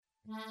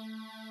Je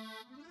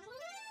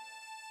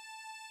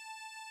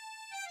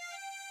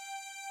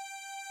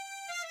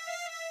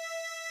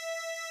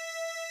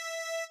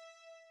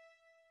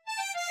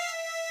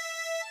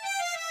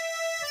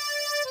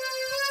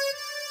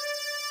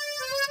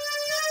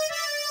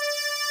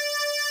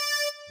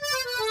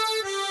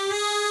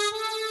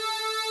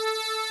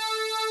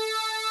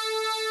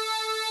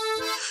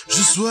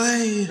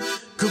souhaite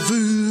que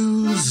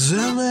vous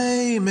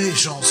aimez mes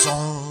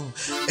chansons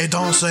et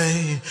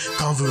dansez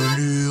quand vous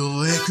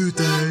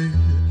l'écoutez.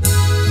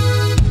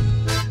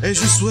 Et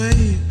je souhaite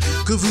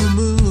que vous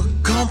me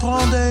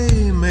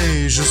comprendrez,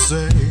 mais je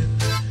sais,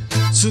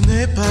 ce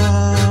n'est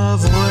pas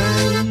vrai.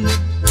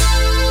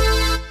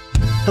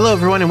 Hello,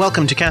 everyone, and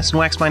welcome to Cast and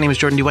Wax. My name is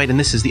Jordan D. White, and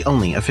this is the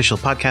only official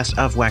podcast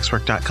of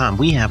Waxwork.com.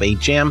 We have a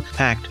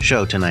jam-packed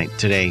show tonight,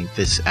 today,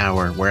 this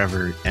hour,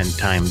 wherever and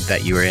time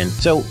that you are in.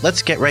 So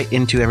let's get right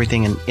into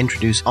everything and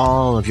introduce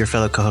all of your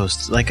fellow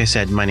co-hosts. Like I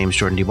said, my name is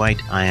Jordan D.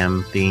 White. I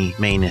am the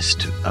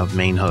mainest of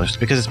main hosts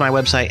because it's my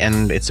website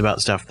and it's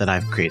about stuff that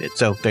I've created.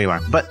 So there you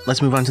are. But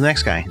let's move on to the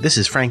next guy. This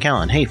is Frank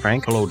Allen. Hey,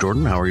 Frank. Hello,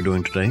 Jordan. How are you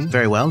doing today?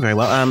 Very well, very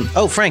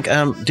well. Frank,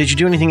 did you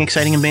do anything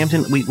exciting in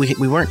Binghamton?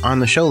 We weren't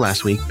on the show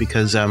last week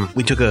because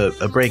we took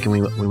a break and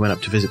we went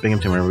up to visit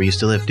Binghamton where we used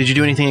to live. Did you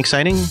do anything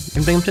exciting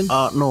in Binghamton?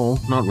 No,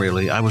 not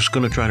really. I was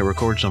going to try to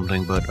record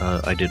something, but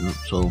I didn't,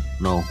 so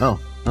no. Oh,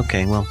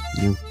 okay, well,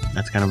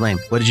 that's kind of lame.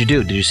 What did you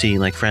do? Did you see,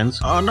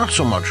 friends? Not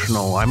so much,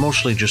 no. I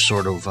mostly just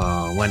sort of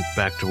went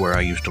back to where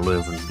I used to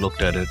live and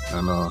looked at it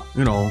and,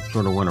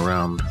 sort of went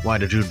around. Why,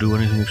 did you do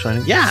anything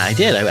exciting? Yeah, I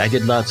did. I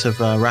did lots of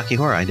Rocky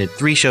Horror. I did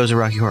 3 shows of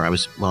Rocky Horror. I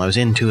was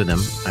in 2 of them.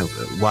 I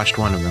watched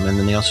 1 of them, and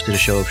then they also did a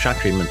show of Shock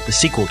Treatment, the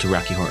sequel to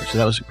Rocky Horror, so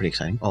that was pretty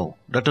exciting. Oh,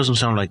 that doesn't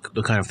sound like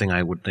the kind of thing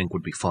I would think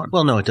would be fun.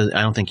 Well, no, it does.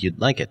 I don't think you'd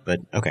like it,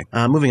 but okay.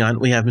 Moving on,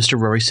 we have Mr.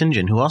 Rory St.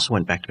 John, who also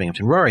went back to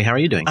Binghamton. Rory, how are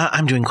you doing?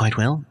 I'm doing quite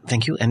well,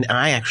 thank you, and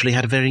I actually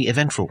had a very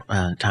eventful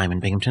time in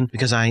Binghamton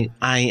because I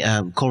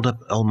called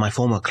up all my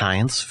former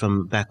clients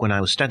from back when I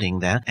was studying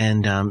there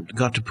and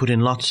got to put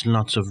in lots and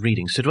lots of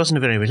readings. So it wasn't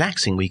a very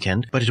relaxing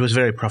weekend, but it was a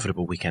very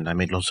profitable weekend. I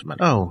made lots of money.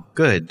 Oh,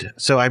 good.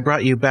 So I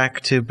brought you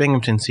back to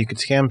Binghamton so you could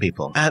scam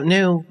people.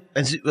 No.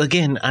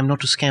 Again, I'm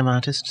not a scam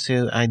artist,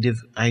 so I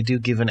do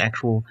give an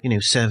actual,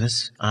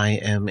 service. I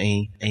am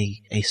a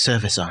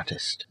service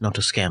artist, not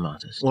a scam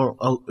artist.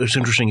 Well, it's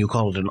interesting you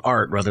call it an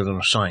art rather than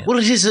a science. Well,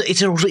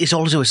 it's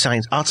also a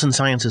science. Arts and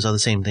sciences are the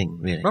same thing,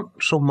 really. Not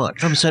so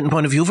much. From a certain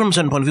point of view,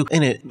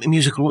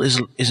 musical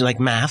is like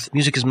math.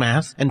 Music is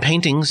math, and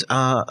paintings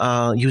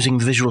are using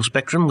the visual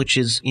spectrum, which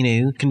is,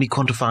 can be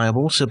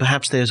quantifiable. So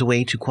perhaps there's a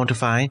way to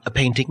quantify a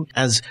painting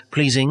as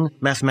pleasing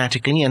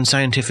mathematically and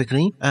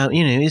scientifically.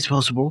 It's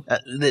possible.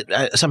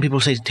 Some people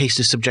say taste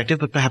is subjective,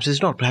 but perhaps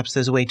it's not. Perhaps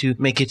there's a way to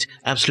make it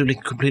absolutely,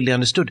 completely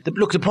understood.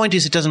 Look, the point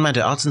is it doesn't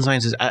matter. Arts and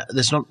sciences,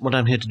 that's not what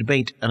I'm here to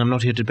debate, and I'm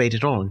not here to debate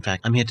at all, in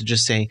fact. I'm here to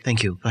just say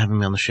thank you for having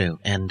me on the show,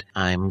 and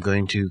I'm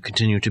going to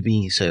continue to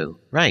be so.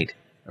 Right.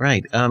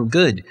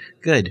 Good.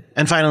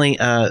 And finally,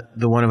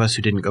 the one of us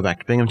who didn't go back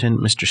to Binghamton,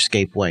 Mr.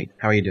 Scape White.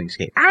 How are you doing,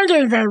 Scape? I'm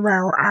doing very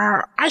well.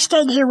 I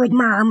stayed here with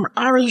Mom.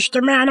 I was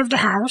the man of the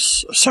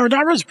house, so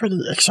that was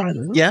pretty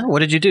exciting. Yeah? What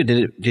did you do?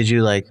 Did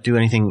you, do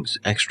anything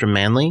extra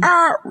manly?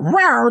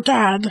 Well,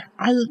 Dad,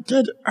 I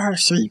did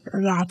sleep a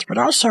lot, but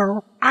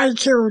also I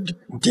killed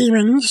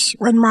demons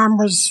when Mom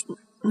was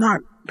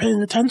not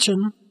paying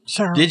attention.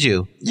 So, did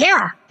you?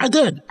 Yeah, I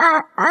did.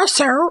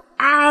 Also,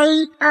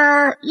 I,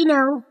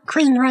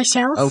 cleaned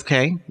myself.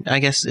 Okay. I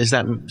guess, is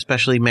that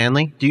especially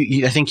manly?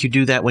 I think you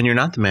do that when you're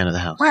not the man of the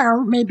house.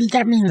 Well, maybe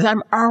that means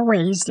I'm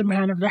always the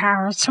man of the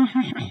house.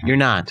 You're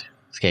not.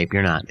 Scape,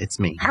 you're not. It's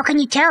me. How can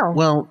you tell?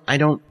 Well, I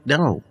don't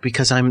know,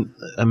 because I'm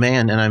a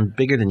man and I'm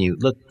bigger than you.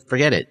 Look,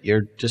 forget it.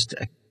 You're just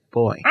a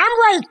boy.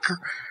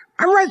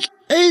 I'm like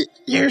 8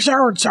 years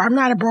old, so I'm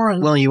not a boy.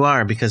 Well, you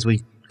are, because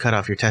we cut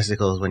off your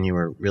testicles when you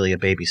were really a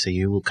baby, so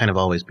you will kind of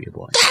always be a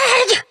boy.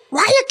 Dad!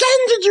 Why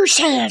again did you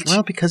say it?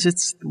 Well, because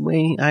it's the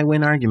way I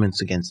win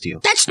arguments against you.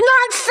 That's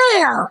not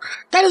fair!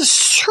 That is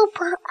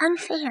super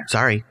unfair.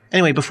 Sorry.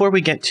 Anyway, before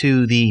we get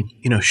to the,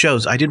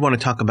 shows, I did want to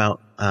talk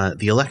about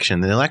the election.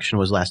 The election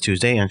was last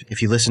Tuesday, and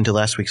if you listened to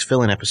last week's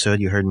fill-in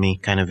episode, you heard me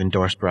kind of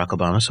endorse Barack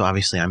Obama, so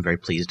obviously I'm very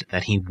pleased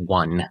that he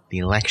won the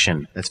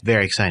election. That's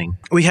very exciting.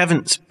 We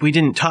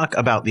didn't talk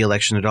about the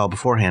election at all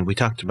beforehand. We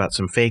talked about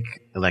some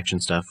fake election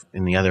stuff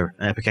in the other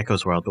Epic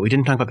Echoes world, but we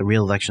didn't talk about the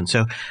real election.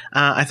 So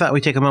I thought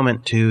we'd take a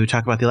moment to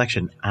talk about the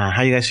election.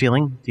 How are you guys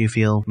feeling? Do you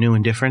feel new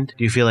and different?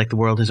 Do you feel like the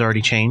world has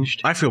already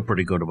changed? I feel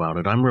pretty good about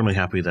it. I'm really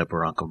happy that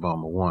Barack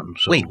Obama won.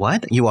 So. Wait,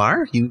 what? You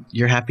are?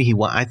 You're happy he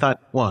won? I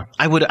thought... What?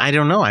 I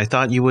don't know. I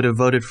thought you would have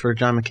voted for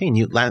John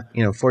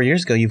McCain. 4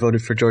 years ago, you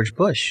voted for George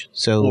Bush.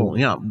 So... Well,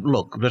 yeah,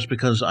 look, that's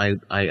because I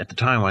at the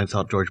time, I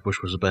thought George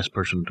Bush was the best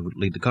person to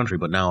lead the country,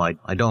 but now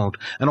I don't.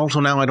 And also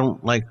now I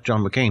don't like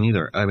John McCain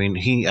either. I mean,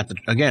 he, at the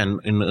again,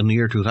 in the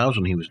year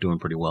 2000, he was doing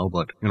pretty well,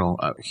 but,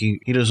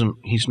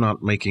 he's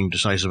not making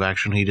decisive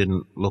action. He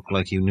didn't look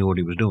like he knew what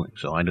he was doing,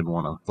 so I didn't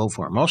want to vote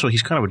for him. Also,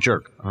 he's kind of a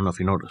jerk. I don't know if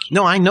you noticed.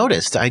 No, I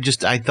noticed. I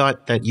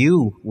thought that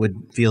you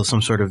would feel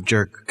some sort of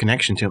jerk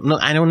connection to him. No,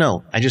 I don't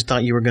know. I just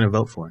thought you were going to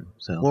vote for him.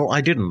 So. Well, I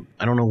didn't.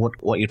 I don't know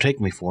what you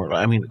take me for.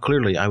 I mean,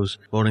 clearly I was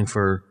voting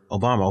for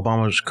Obama.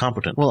 Obama's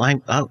competent. Well,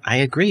 I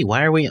agree.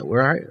 Why are we?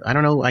 I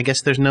don't know. I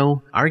guess there's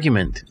no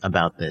argument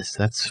about this.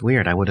 That's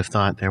weird. I would have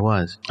thought there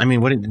was. I mean,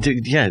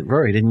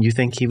 Rory, didn't you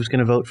think he was going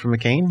to vote for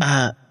McCain?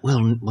 Well,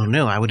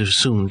 no. I would have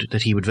assumed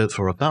that he would vote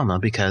for Obama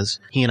because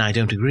he and I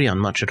don't agree on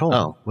much at all.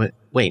 Oh,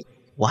 wait.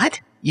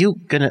 What? You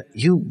voted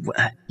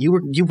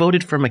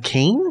for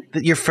McCain?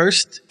 Your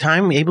first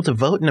time able to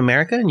vote in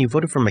America, and you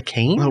voted for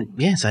McCain? Well,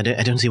 yes, I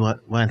don't see why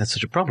that's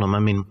such a problem. I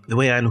mean, the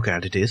way I look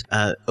at it is,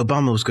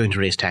 Obama was going to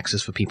raise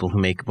taxes for people who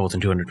make more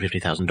than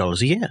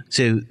 $250,000 a year.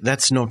 So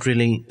that's not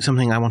really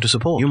something I want to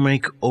support. You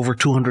make over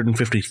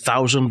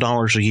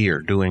 $250,000 a year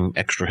doing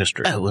extra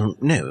history. Oh, well,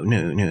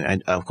 no.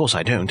 Of course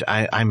I don't.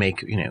 I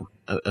make,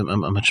 a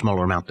much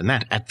smaller amount than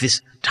that at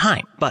this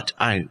time. But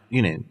I,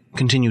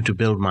 continue to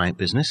build my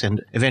business,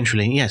 and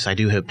eventually, yes, I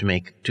do hope to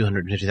make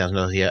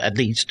 $250,000 a year at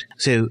least.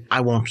 So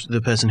I want the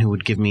person who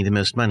would give me the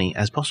most money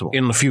as possible.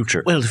 In the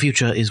future? Well, the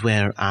future is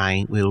where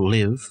I will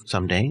live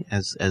someday,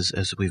 as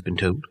we've been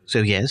told. So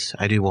yes,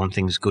 I do want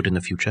things good in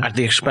the future. At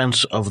the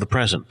expense of the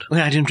present?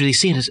 Well, I don't really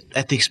see it as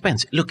at the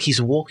expense. Look, he's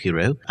a war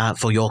hero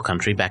for your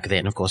country back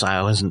then. Of course,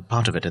 I wasn't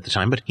part of it at the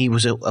time, but he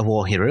was a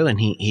war hero, and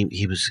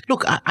he was.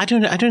 Look, I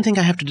don't think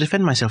I have to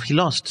defend myself. He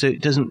lost, so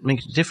it doesn't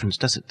make a difference,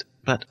 does it?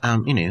 But I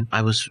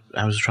was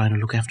trying to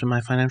look after my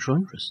financial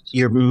interests.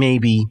 Your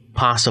maybe,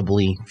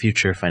 possibly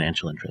future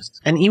financial interests.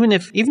 And even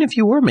if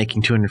you were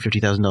making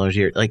 $250,000 a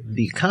year, like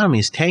the economy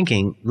is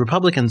tanking,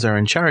 Republicans are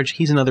in charge.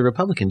 He's another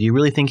Republican. Do you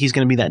really think he's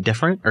going to be that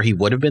different, or he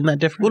would have been that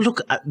different? Well,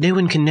 look, no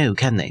one can know,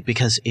 can they?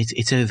 Because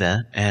it's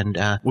over, and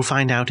we'll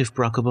find out if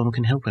Barack Obama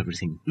can help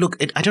everything. Look,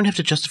 I don't have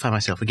to justify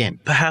myself again.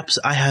 Perhaps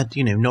I had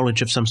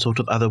knowledge of some sort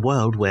of other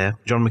world where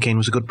John McCain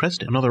was a good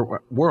president. Another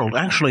world.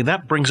 Actually,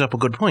 that brings up a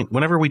good point.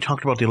 Whenever we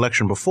talked about the election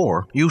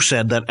before, you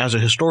said that as a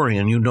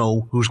historian you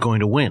know who's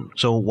going to win.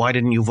 So why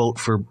didn't you vote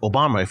for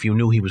Obama if you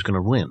knew he was going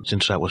to win,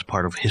 since that was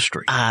part of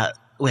history?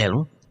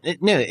 No,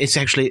 it's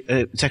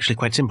actually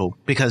quite simple.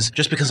 Because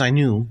just because I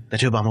knew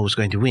that Obama was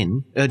going to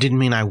win, didn't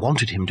mean I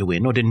wanted him to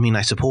win, or didn't mean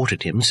I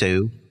supported him.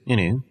 So,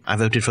 I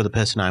voted for the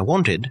person I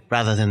wanted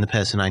rather than the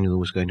person I knew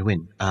was going to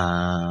win.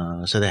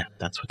 So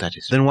that's what that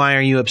is. Then why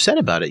are you upset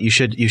about it? You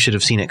should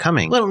have seen it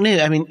coming. Well, no,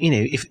 I mean,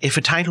 if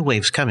a tidal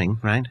wave's coming,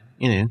 right?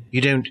 You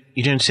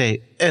don't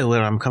say, oh,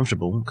 well, I'm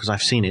comfortable because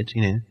I've seen it.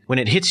 When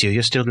it hits you,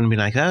 you're still going to be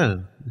like,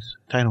 oh, it's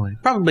tidal wave.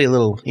 Probably a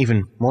little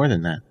even more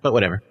than that, but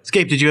whatever.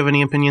 Scape, did you have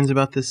any opinions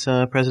about this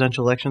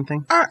presidential election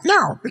thing?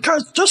 No,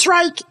 because just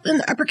like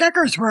in Epic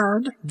Echo's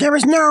world, there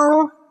is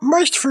no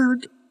moist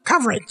food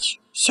coverage,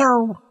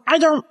 so I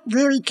don't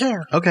really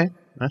care. Okay.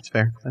 That's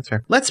fair.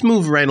 Let's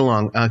move right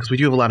along, because we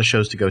do have a lot of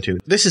shows to go to.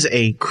 This is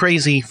a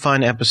crazy,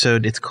 fun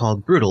episode. It's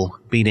called Brutal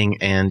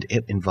Beating, and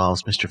it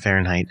involves Mr.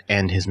 Fahrenheit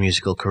and his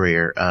musical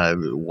career.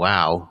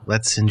 Wow.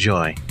 Let's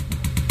enjoy.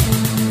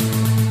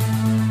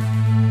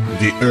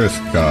 The Earth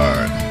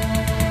Guard.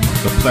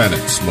 The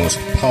planet's most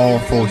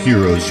powerful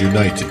heroes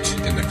united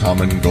in the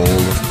common goal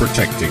of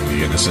protecting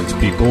the innocent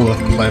people of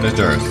planet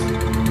Earth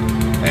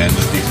and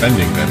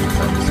defending them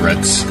from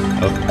threats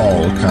of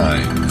all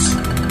kinds.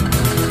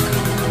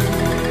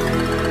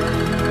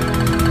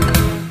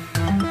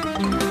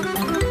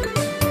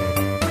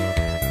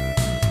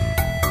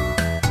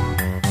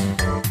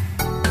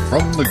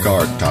 From the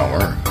guard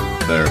tower,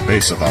 their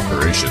base of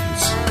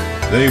operations,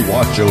 they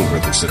watch over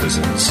the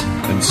citizens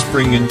and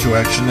spring into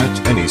action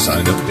at any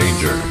sign of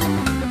danger.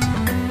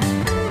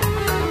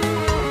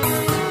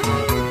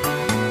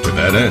 To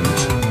that end,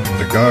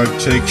 the guard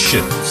takes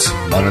shifts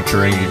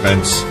monitoring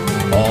events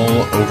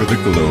all over the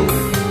globe.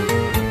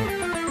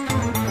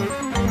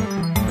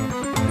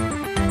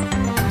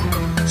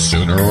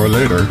 Sooner or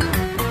later,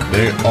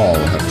 they all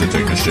have to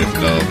take a shift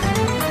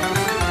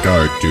of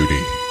guard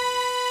duty.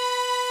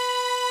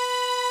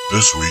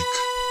 This week,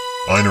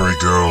 Binary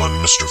Girl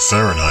and Mr.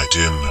 Fahrenheit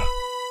in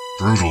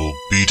Brutal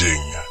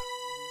Beating.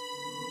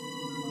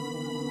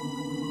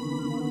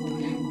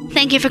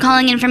 Thank you for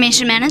calling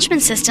Information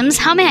Management Systems.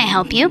 How may I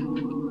help you?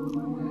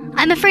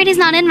 I'm afraid he's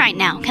not in right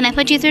now. Can I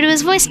put you through to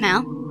his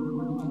voicemail?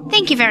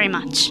 Thank you very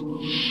much.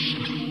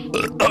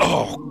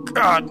 Oh,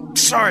 God.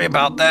 Sorry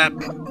about that.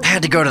 I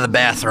had to go to the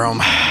bathroom.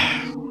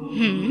 I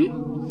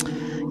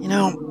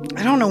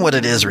don't know what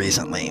it is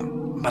recently,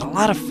 but a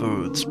lot of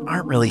foods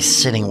aren't really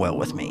sitting well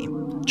with me.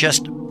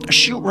 Just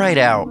shoot right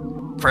out.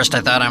 First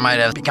I thought I might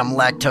have become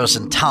lactose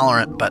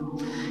intolerant, but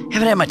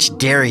haven't had much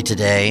dairy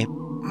today.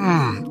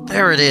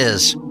 There it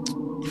is.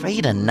 If I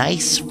eat a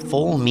nice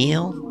full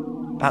meal,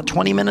 about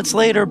 20 minutes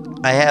later,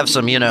 I have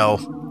some,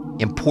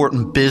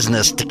 important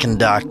business to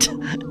conduct.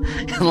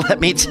 And let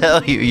me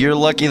tell you, you're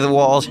lucky the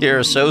walls here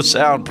are so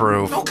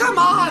soundproof. Oh, come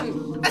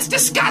on! That's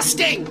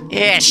disgusting!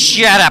 Yeah,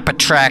 shut up,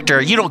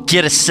 Attractor. You don't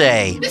get a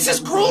say. This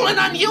is cruel and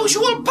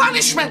unusual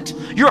punishment!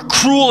 You're a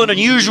cruel and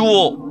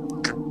unusual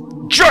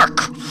jerk!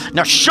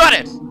 Now shut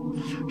it!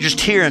 You're just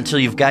here until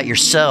you've got your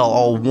cell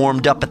all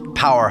warmed up at the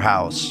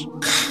powerhouse.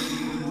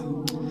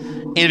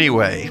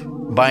 Anyway,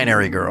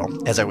 Binary Girl,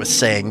 as I was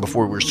saying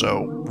before we were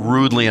so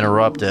rudely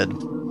interrupted.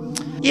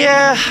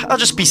 Yeah, I'll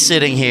just be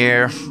sitting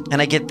here,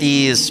 and I get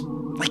these,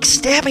 like,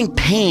 stabbing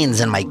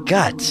pains in my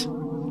gut.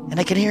 And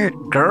I can hear it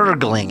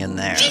gurgling in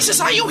there. Jesus,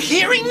 are you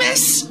hearing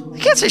this? I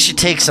guess I should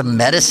take some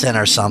medicine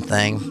or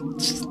something.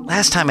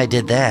 Last time I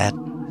did that,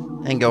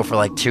 I didn't go for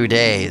like 2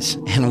 days.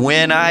 And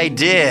when I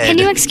did... Can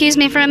you excuse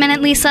me for a minute,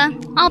 Lisa?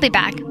 I'll be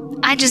back.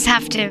 I just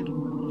have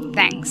to...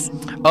 Thanks.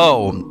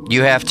 Oh,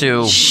 you have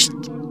to... Shh.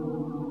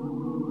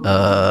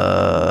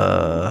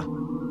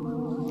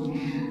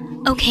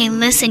 Okay,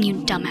 listen, you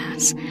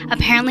dumbass.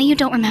 Apparently you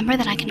don't remember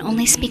that I can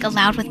only speak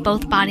aloud with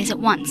both bodies at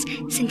once.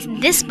 Since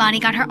this body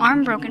got her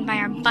arm broken by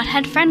our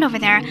butthead friend over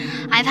there,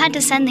 I've had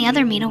to send the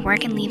other me to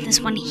work and leave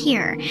this one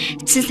here.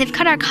 Since they've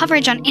cut our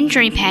coverage on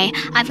injury pay,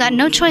 I've got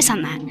no choice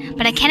on that.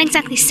 But I can't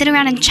exactly sit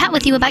around and chat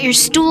with you about your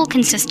stool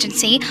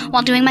consistency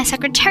while doing my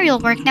secretarial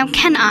work, now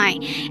can I?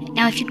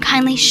 Now if you'd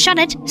kindly shut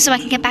it so I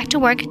can get back to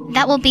work,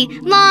 that will be...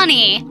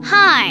 Lonnie!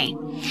 Hi!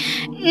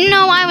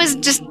 No, I was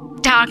just...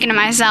 talking to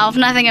myself,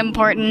 nothing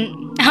important.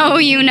 Oh,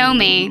 you know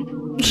me.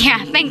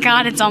 Yeah, thank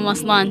God it's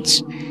almost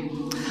lunch.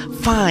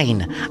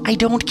 Fine, I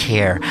don't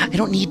care. I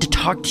don't need to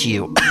talk to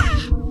you.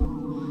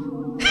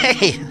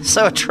 Hey,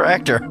 so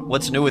Attractor,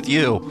 what's new with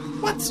you?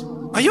 What?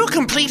 Are you a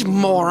complete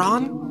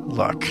moron?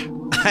 Look,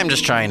 I'm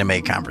just trying to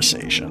make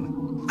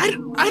conversation. I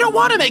don't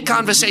want to make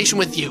conversation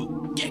with you.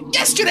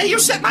 Yesterday you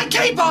set my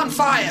cape on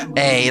fire!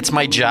 Hey, it's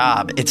my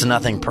job. It's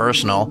nothing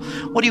personal.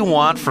 What do you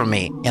want from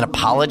me? An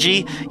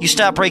apology? You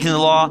stop breaking the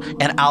law,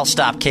 and I'll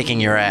stop kicking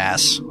your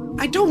ass.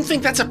 I don't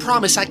think that's a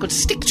promise I could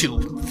stick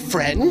to,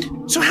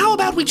 friend. So how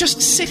about we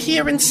just sit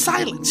here in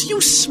silence,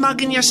 you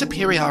smug in your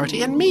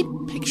superiority, and me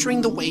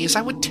picturing the ways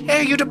I would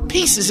tear you to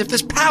pieces if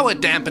this power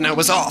dampener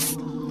was off?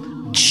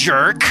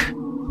 Jerk!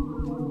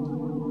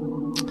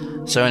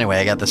 So anyway,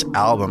 I got this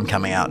album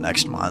coming out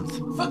next month.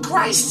 For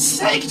Christ's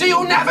sake, do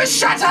you never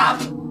shut up?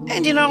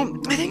 And you know,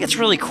 I think it's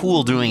really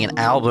cool doing an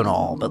album and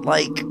all, but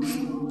like,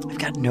 I've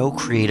got no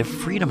creative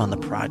freedom on the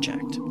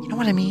project. You know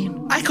what I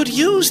mean? I could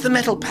use the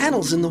metal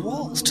panels in the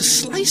walls to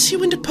slice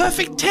you into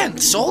perfect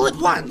tenths all at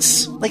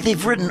once. Like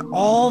they've written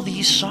all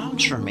these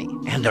songs for me.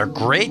 And they're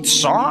great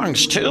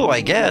songs too,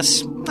 I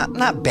guess.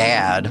 Not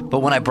bad,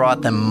 but when I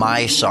brought them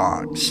my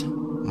songs,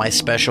 my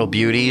special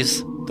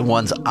beauties, the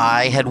ones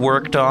I had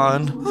worked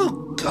on. Oh,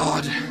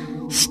 God.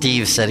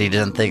 Steve said he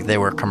didn't think they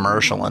were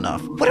commercial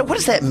enough. What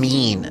does that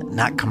mean,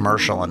 not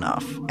commercial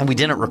enough? And we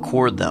didn't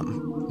record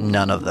them.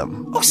 None of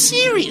them. Oh,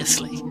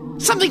 seriously?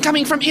 Something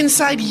coming from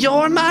inside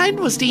your mind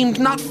was deemed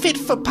not fit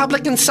for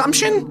public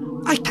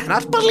consumption? I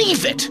cannot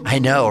believe it. I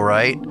know,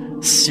 right?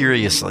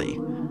 Seriously.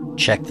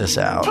 Check this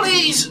out.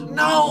 Please,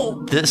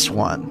 no. This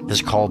one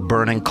is called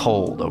Burning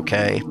Cold,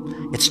 okay?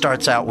 It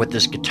starts out with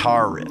this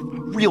guitar riff.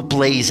 Real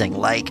blazing,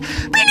 like...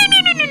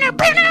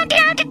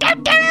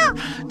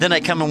 Then I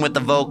come in with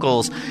the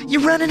vocals.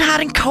 You're running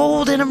hot and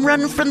cold, and I'm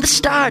running from the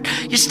start.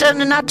 You're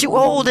starting not too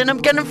old, and I'm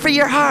gunning for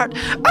your heart.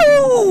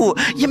 Oh,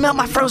 you melt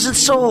my frozen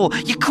soul.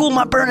 You cool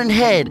my burning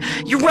head.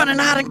 You're running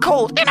hot and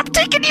cold, and I'm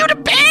taking you to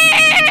bed.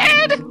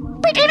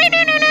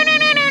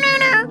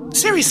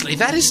 Seriously,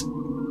 that's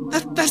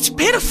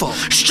pitiful.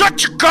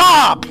 Shut your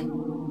gob!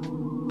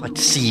 I'd like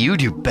to see you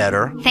do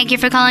better. Thank you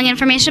for calling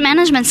Information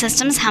Management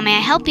Systems. How may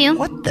I help you?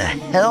 What the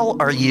hell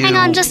are you... Hang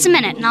on just a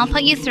minute, and I'll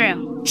put you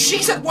through.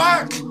 She's at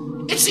work.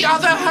 It's the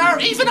other her.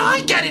 Even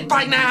I get it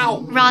by now.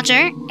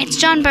 Roger, it's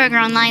John Berger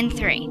on line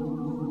 3.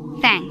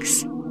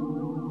 Thanks.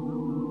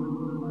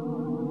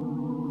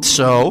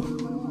 So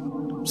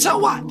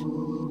what?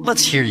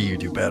 Let's hear you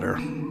do better.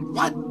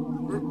 What?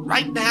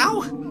 Right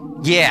now?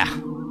 Yeah.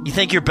 You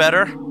think you're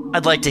better?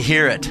 I'd like to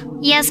hear it.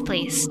 Yes,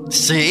 please.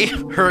 See?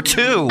 Her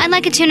too. I'd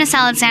like a tuna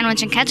salad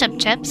sandwich and ketchup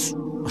chips.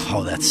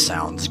 Oh, that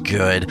sounds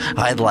good.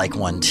 I'd like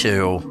one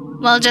too.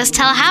 Well, just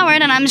tell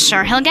Howard and I'm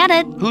sure he'll get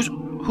it.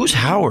 Who's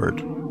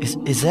Howard?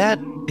 Is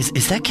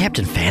that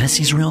Captain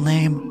Fantasy's real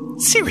name?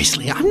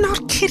 Seriously, I'm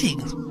not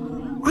kidding.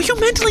 Are you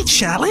mentally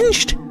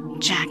challenged?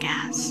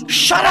 Jackass.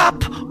 Shut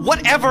up!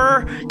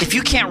 Whatever! If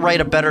you can't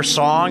write a better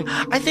song,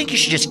 I think you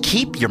should just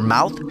keep your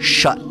mouth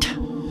shut.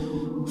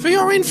 For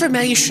your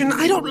information,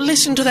 I don't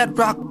listen to that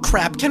rock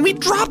crap. Can we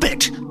drop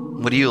it?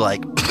 What do you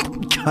like?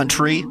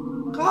 Country?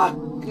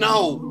 God,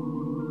 no.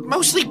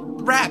 Mostly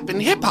rap and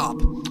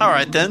hip-hop.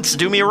 Alright then, so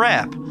do me a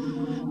rap.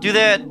 Do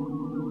that,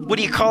 what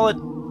do you call it?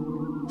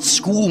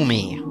 School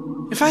me.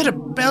 If I had a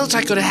belt,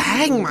 I could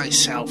hang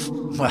myself.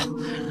 Well,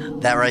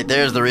 that right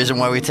there is the reason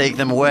why we take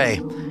them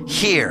away.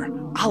 Here,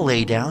 I'll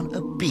lay down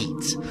a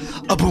beat.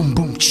 A boom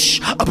boom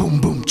ch, a boom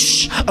boom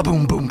ch, a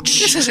boom boom ch.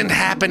 This isn't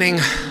happening.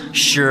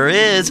 Sure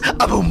is.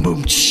 A boom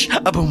boom ch,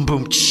 a boom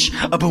boom ch,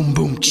 a boom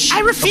boom ch. I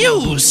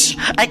refuse.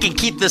 I can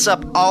keep this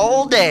up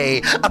all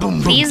day. A boom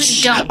boom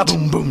Please ch, don't. a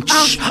boom boom ch.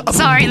 Oh, a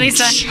sorry, boom, boom,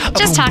 Lisa. ch, a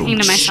Just boom, talking boom,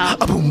 to ch,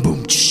 myself. A boom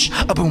boom ch,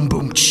 a boom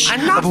boom ch.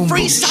 I'm not a boom, boom,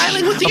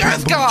 freestyling with the ch, a boom,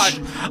 Earth boom, God.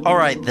 ch. All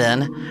right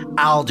then,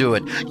 I'll do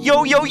it.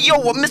 Yo yo yo,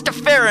 I'm Mr.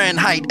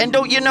 Fahrenheit, and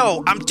don't you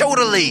know I'm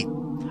totally.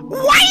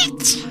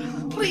 Wait!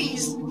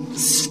 Please,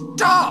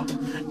 stop.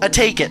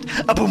 Take it.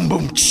 A boom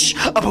boom ch,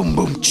 a boom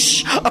boom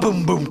ch, a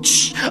boom boom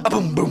ch, a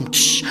boom boom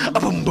ch, a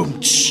boom boom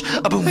ch,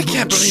 a boom. I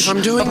can't believe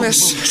I'm doing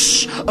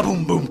this. A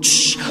boom boom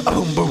ch, a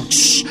boom boom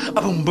ch,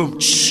 a boom boom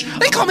ch.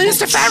 They call me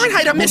Mr.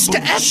 Fahrenheit or Mr.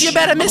 F. You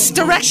better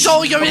misdirect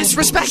all your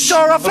misrespect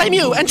or I'll flame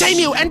you and tame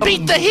you and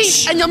beat the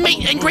heat. And you'll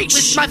meet and greet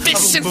with my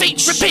fists and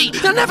feet.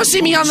 Repeat. You'll never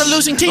see me on the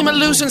losing team or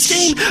losing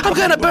scheme. I'm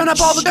gonna burn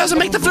up all the girls and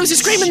make the floozy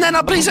scream. And then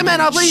I'll please them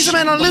and I'll please them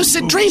in a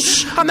lucid dream.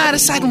 I'm out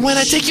of sight and when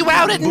I take you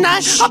out at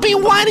night, I'll be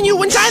whining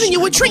you and dining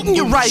you and treating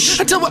you right.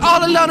 Until we're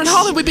all alone and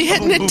holy, we be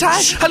hitting it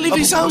tight. I'll leave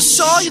you so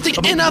sore, you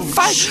think in a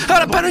fight.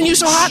 I'll burn you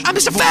so hot, I'm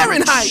Mr.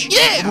 Fahrenheit.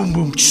 Yeah! Boom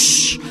boom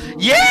ch.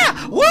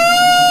 Yeah!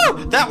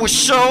 Woo! That was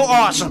so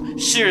awesome.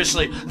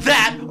 Seriously,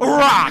 that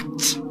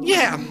rocked.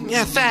 Yeah,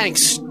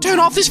 thanks. Turn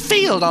off this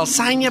field, I'll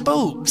sign your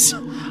boobs.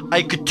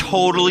 I could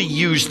totally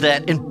use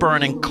that in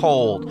Burning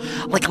Cold.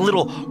 Like a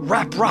little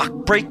rap rock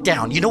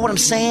breakdown. You know what I'm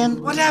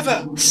saying?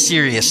 Whatever.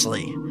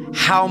 Seriously,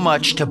 how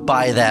much to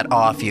buy that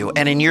off you?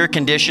 And in your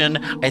condition,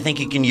 I think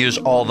you can use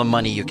all the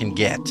money you can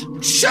get.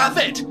 Shove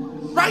it!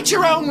 Write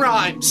your own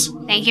rhymes.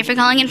 Thank you for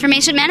calling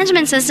Information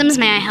Management Systems.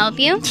 May I help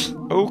you?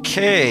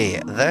 Okay,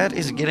 that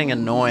is getting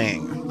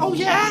annoying. Oh,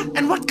 yeah?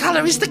 And what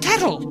color is the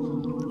kettle?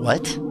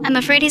 What? I'm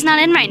afraid he's not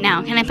in right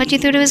now. Can I put you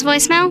through to his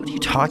voicemail? What are you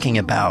talking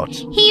about?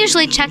 He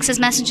usually checks his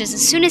messages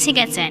as soon as he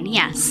gets in,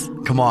 yes.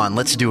 Come on,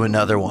 let's do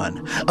another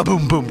one. A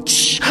boom boom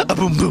ch, a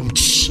boom boom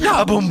ch,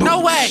 a boom boom.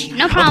 No way.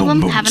 No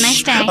problem. Have a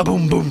nice day. A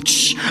boom boom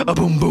ch, a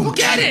boom boom.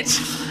 Get it!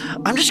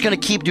 I'm just gonna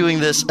keep doing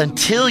this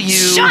until you.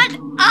 Shut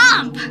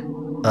up!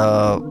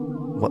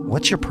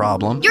 What's your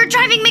problem? You're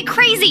driving me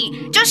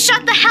crazy! Just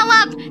shut the hell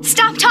up!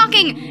 Stop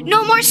talking!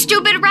 No more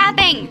stupid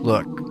rapping!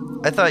 Look,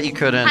 I thought you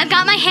couldn't. I've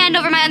got my hand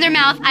over my other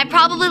mouth. I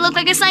probably look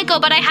like a psycho,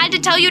 but I had to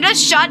tell you to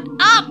shut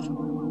up!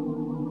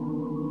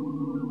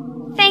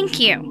 Thank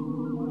you.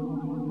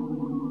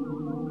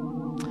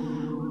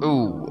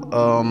 Ooh,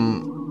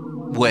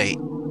 wait.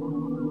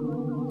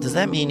 Does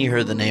that mean you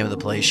heard the name of the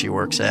place she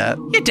works at?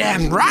 You're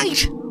damn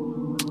right.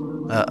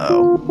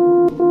 Uh-oh.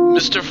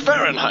 Mr.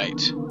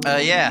 Fahrenheit.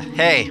 Yeah,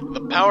 hey.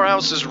 The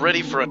powerhouse is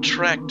ready for a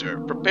tractor.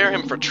 Prepare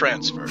him for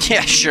transfer.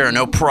 Yeah, sure,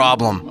 no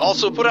problem.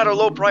 Also, put out a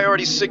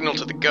low-priority signal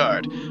to the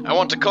guard. I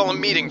want to call a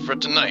meeting for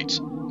tonight,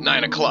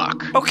 9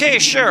 o'clock. Okay,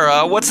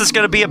 sure, what's this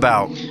gonna be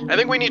about? I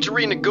think we need to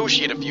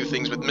renegotiate a few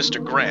things with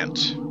Mr.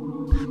 Grant.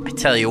 I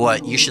tell you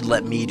what, you should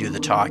let me do the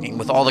talking.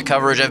 With all the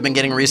coverage I've been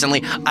getting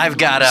recently, I've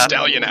gotta...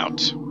 Stallion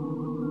out.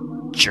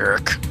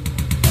 Jerk.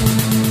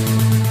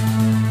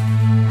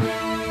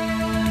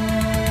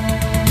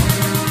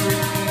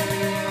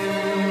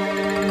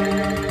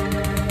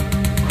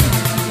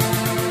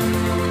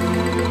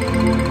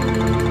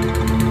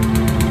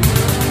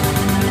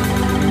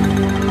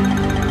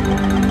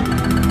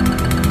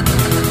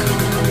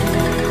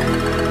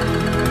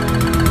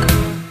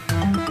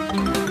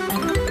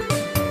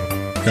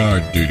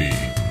 Guard Duty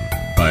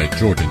by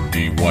Jordan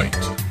D. White,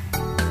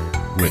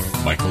 with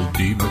Michael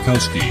D.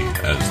 Mikowski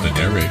as the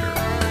narrator,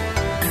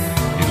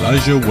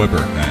 Elijah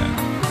Weberhan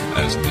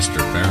as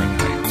Mr.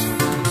 Fahrenheit,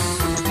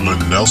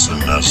 Lynn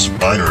Nelson as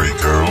Binary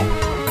Girl,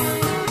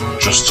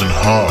 Justin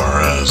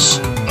Haar as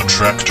a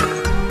Tractor,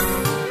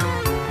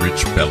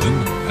 Rich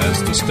Bellin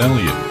as the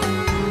Stallion,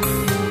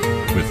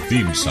 with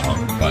theme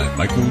song by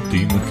Michael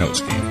D.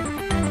 Mikowski.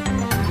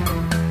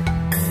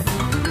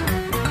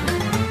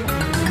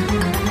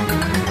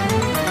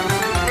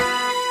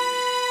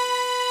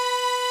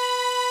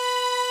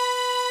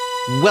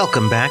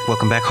 Welcome back.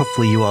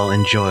 Hopefully you all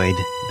enjoyed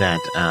that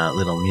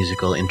little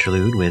musical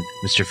interlude with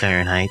Mr.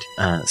 Fahrenheit.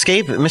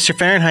 Scape, Mr.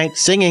 Fahrenheit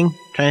singing,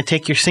 trying to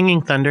take your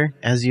singing thunder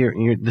as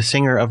you're the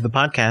singer of the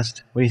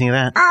podcast. What do you think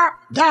of that?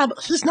 Dad,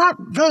 he's not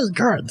very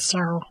good,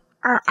 so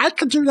I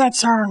could do that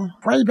song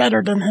way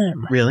better than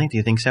him. Really? Do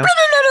you think so? You're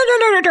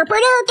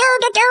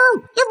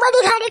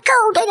running how to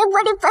go, and I'm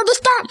running from the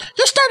start.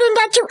 You're starting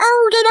not too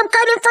old, and I'm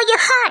gunning for your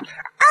heart.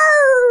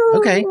 Oh!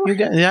 Okay,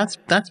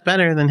 that's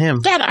better than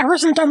him. Dad, I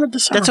wasn't done with the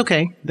song. That's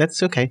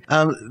okay.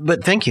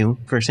 But thank you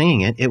for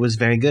singing it. It was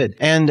very good.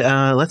 And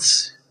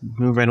let's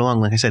move right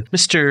along. Like I said,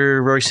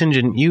 Mr. Roy St.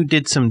 John, you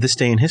did some This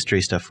Day in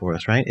History stuff for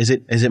us, right? Is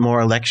it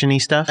more election-y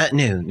stuff?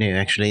 No,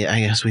 actually,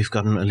 I guess we've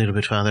gotten a little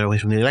bit farther away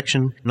from the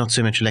election. Not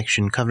so much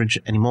election coverage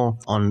anymore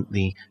on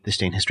the This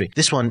Day in History.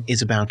 This one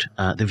is about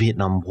the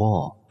Vietnam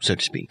War, so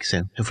to speak.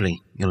 So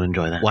hopefully you'll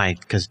enjoy that. Why?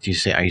 Because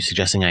are you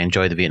suggesting I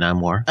enjoy the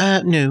Vietnam War?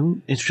 No,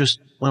 it's just,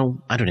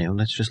 well, I don't know.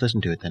 Let's just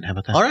listen to it then. How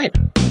about that? All right.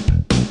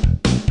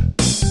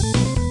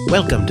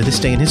 Welcome to This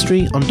Day in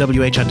History on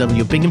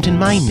WHRW Binghamton.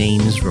 My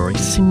name is Rory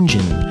St.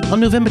 John. On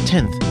November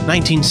 10th,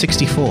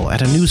 1964,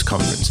 at a news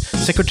conference,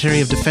 Secretary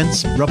of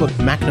Defense Robert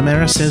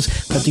McNamara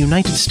says that the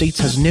United States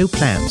has no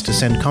plans to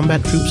send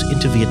combat troops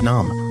into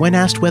Vietnam. When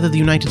asked whether the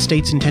United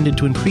States intended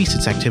to increase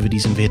its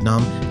activities in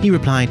Vietnam, he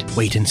replied,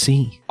 "Wait and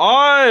see."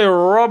 I,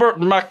 Robert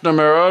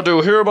McNamara,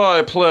 do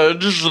hereby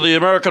pledge to the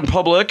American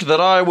public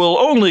that I will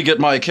only get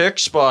my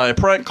kicks by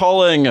prank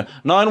calling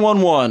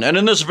 911. And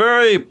in this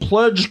very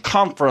pledge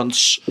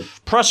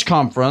press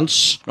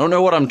conference, don't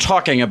know what I'm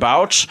talking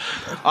about,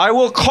 I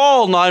will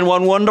call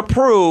 911 to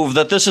prove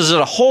that this is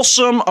a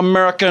wholesome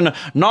American,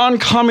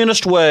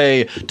 non-communist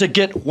way to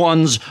get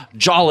one's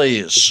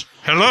jollies.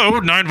 Hello,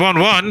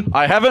 911.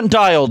 I haven't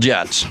dialed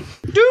yet.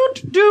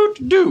 Doot,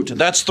 doot, doot.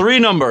 That's 3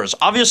 numbers.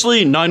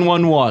 Obviously,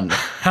 911.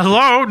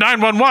 Hello,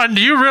 911.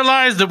 Do you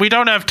realize that we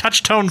don't have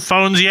touch-tone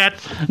phones yet?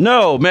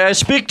 No. May I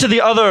speak to the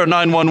other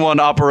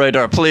 911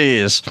 operator,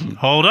 please?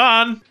 Hold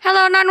on.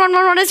 Hello,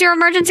 911. What is your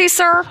emergency,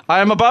 sir? I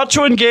am about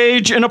to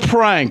engage in a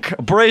prank.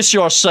 Brace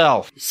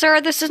yourself.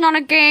 Sir, this is not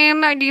a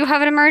game. Do you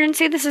have an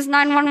emergency? This is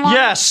 911.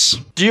 Yes.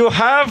 Do you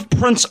have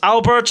Prince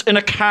Albert in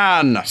a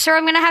can? Sir,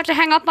 I'm going to have to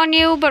hang up on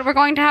you, but we're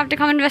going to have to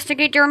come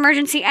investigate your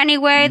emergency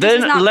anyway. This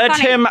is not Then let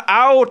funny. him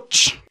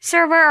out.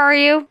 Sir, where are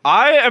you?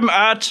 I am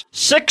at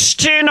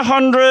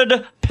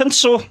 1600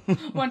 Pencil.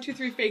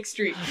 123 Fake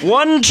Street.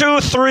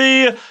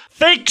 123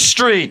 Fake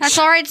Street. That's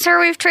all right,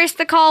 sir. We've traced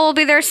the call. We'll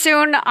be there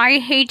soon. I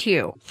hate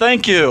you.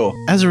 Thank you.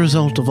 As a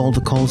result of all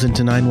the calls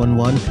into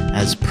 911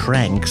 as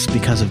pranks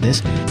because of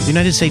this, the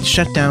United States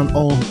shut down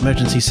all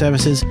emergency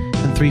services,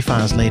 and 3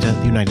 hours later,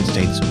 the United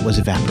States was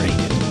evaporated.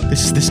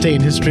 This is This Day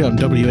in History on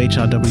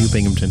WHRW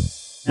Binghamton.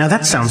 Now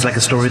that sounds like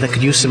a story that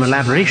could use some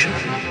elaboration.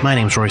 My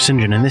name's Roy St.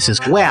 John, and this is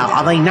Where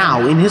Are They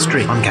Now in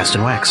History on Cast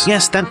and Wax.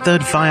 Yes, that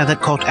third fire that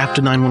caught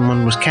after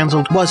 911 was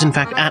cancelled was in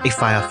fact at a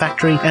fire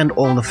factory, and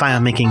all the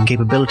fire-making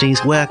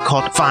capabilities were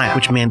caught fire,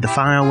 which meant the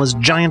fire was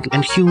giant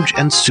and huge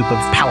and super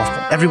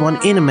powerful. Everyone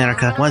in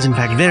America was in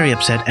fact very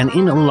upset and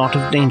in a lot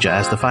of danger,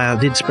 as the fire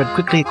did spread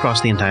quickly across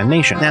the entire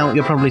nation. Now,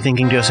 you're probably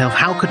thinking to yourself,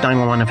 how could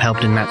 911 have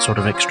helped in that sort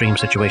of extreme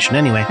situation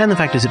anyway? And the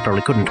fact is it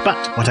probably couldn't. But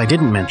what I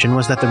didn't mention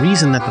was that the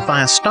reason that the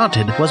fire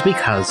started was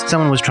because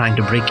someone was trying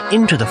to break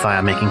into the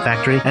fire-making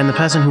factory, and the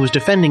person who was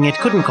defending it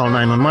couldn't call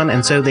 911,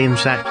 and so they in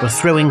fact were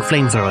throwing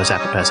flamethrowers at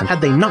the person.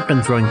 Had they not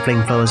been throwing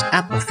flamethrowers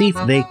at the thief,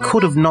 they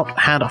could have not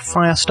had a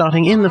fire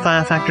starting in the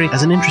fire factory.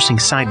 As an interesting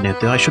side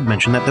note, though, I should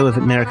mention that though if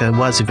America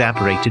was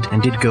evaporated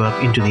and did go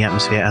up into the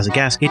atmosphere as a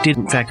gas, it did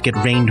in fact get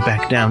rained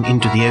back down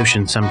into the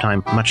ocean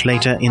sometime much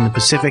later in the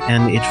Pacific,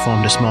 and it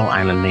formed a small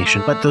island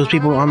nation. But those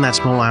people on that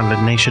small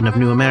island nation of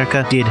New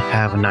America did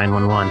have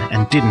 911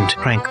 and didn't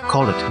prank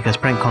call it, because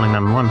prank calling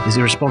 911 is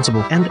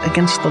irresponsible and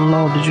against the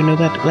law. Did you know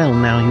that? Well,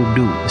 now you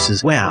do. This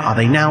is Where Are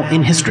They Now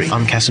in History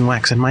on Cast and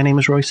Wax, and my name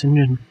is Roy St.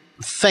 John.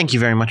 Thank you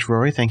very much,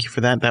 Rory. Thank you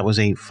for that. That was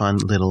a fun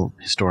little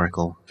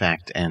historical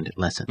fact and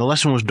lesson. The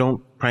lesson was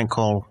don't prank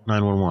call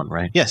 911,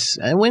 right? Yes.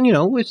 And when,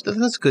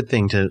 that's a good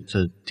thing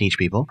to teach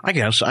people, I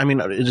guess. I mean,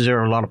 is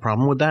there a lot of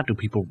problem with that? Do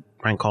people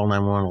prank call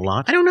 911 a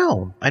lot? I don't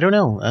know.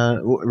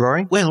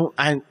 Rory? Well,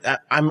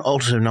 I'm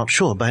also not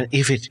sure, but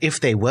if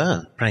they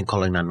were prank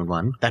calling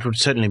 911, that would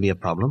certainly be a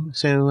problem.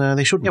 So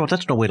they shouldn't. Yeah, well,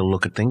 that's no way to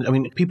look at things. I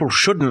mean, people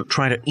shouldn't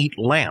try to eat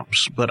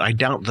lamps, but I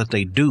doubt that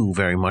they do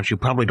very much. You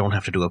probably don't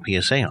have to do a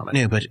PSA on it.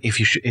 No, but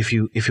if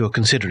you're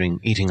considering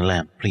eating a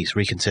lamp, please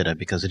reconsider,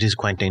 because it is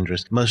quite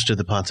dangerous. Most of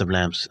the parts of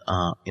lamps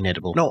are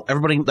inedible. No,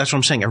 everybody. That's what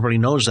I'm saying. Everybody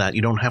knows that.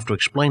 You don't have to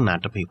explain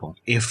that to people.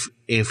 If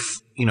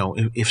you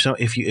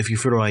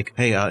feel like,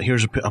 hey,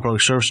 here's a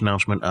public service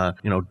announcement,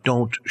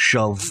 don't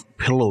shove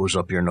pillows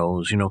up your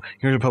nose.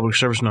 Here's a public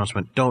service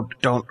announcement. Don't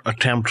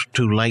attempt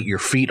to light your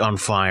feet on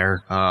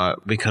fire,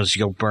 because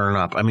you'll burn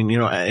up. I mean,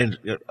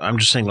 I'm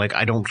just saying, like,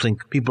 I don't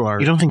think people are.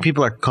 You don't think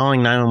people are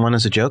calling 911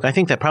 as a joke? I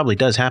think that probably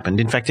does happen.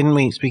 In fact,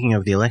 speaking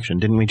of the election,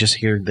 didn't we just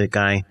hear the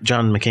guy,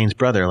 John McCain's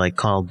brother,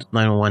 called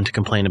 911 to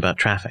complain about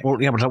traffic? Well,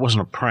 yeah, but that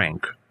wasn't a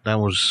prank. That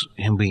was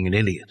him being an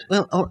idiot.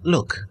 Well,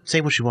 look,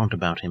 say what you want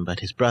about him, but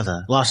his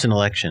brother lost an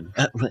election.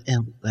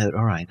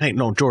 All right. Hey,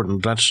 no, Jordan,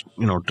 that's,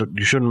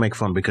 you shouldn't make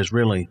fun, because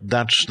really,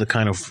 that's the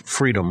kind of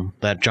freedom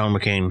that John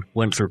McCain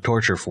went through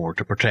torture for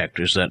to protect,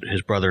 is that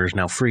his brother is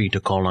now free to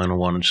call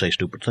 911 and say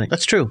stupid things.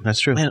 That's true.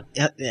 Well,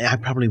 I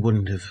probably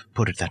wouldn't have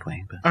put it that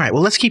way. But. All right,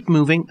 well, let's keep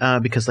moving,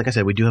 because like I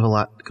said, we do have a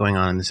lot going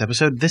on in this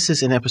episode. This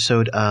is an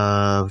episode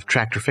of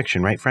Tractor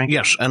Fiction, right, Frank?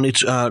 Yes, and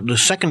it's the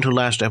second to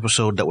last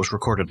episode that was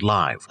recorded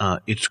live.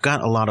 It's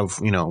got a lot of,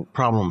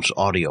 problems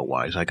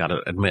audio-wise, I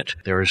gotta admit.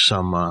 There is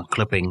some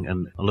clipping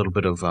and a little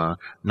bit of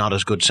not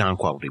as good sound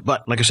quality.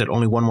 But, like I said,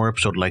 only one more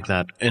episode like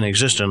that in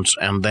existence,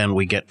 and then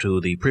we get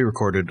to the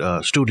pre-recorded,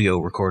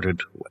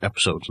 studio-recorded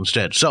episodes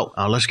instead. So,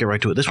 let's get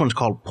right to it. This one's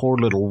called Poor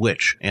Little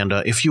Witch. And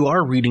if you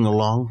are reading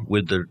along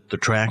with the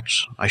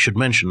tracts, I should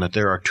mention that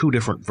there are 2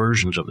 different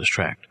versions of this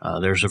tract.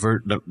 There's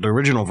the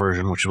original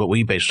version, which is what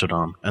we based it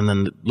on, and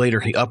then later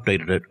he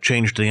updated it,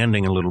 changed the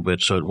ending a little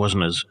bit so it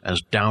wasn't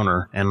as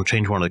downer, and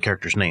changed one of the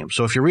characters' names.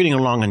 So if you're reading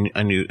along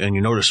and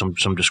you notice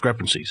some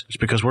discrepancies, it's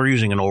because we're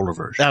using an older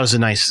version. That was a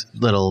nice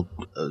little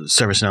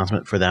service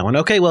announcement for that one.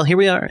 Okay, well, here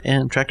we are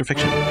in Tractor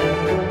Fiction.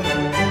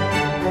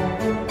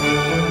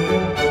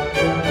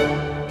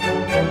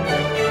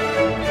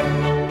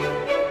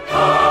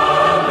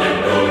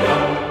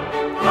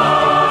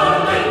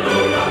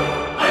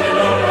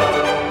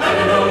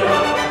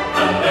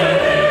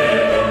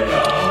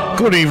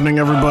 Good evening,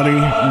 everybody.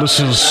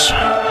 This is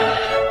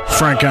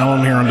Frank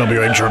Allen here on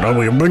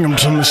WHRW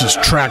Binghamton. This is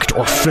Tract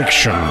or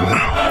Fiction.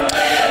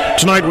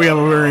 Tonight we have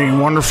a very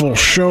wonderful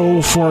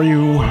show for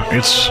you.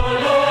 It's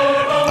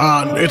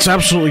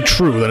absolutely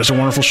true that it's a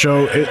wonderful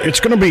show. It's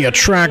going to be a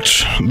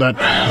tract that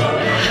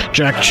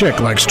Jack Chick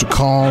likes to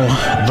call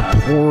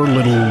The Poor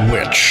Little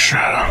Witch.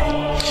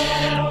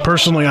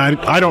 Personally,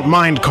 I don't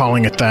mind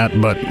calling it that,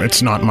 but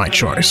it's not my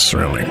choice,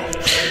 really.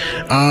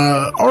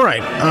 All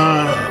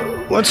right.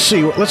 Let's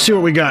see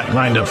what we got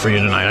lined up for you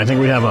tonight. I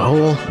think we have a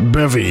whole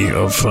bevy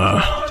of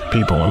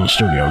people in the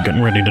studio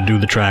getting ready to do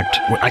the tract.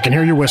 I can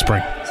hear you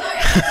whispering.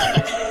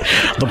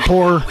 The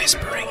poor...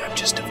 Whispering, I'm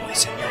just a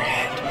voice in your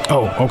head.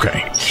 Oh,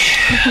 okay.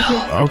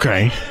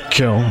 Okay.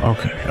 Kill.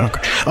 Okay.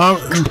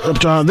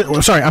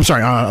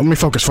 Sorry. Let me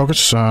focus.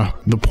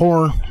 The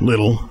Poor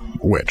Little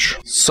Witch.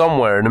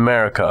 Somewhere in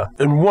America,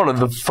 in one of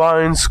the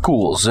fine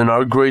schools in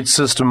our great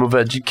system of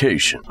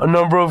education, a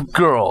number of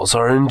girls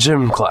are in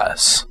gym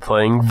class,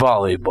 playing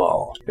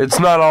volleyball. It's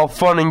not all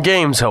fun and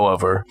games,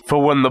 however,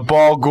 for when the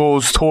ball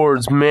goes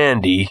towards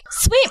Mandy...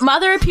 Sweet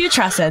mother of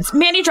putrescence,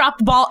 Mandy dropped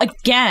the ball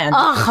again.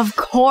 Ugh, of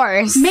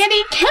course.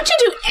 Mandy, can't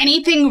you do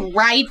anything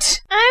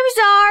right? I'm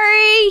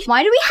sorry.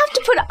 Why do we have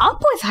to put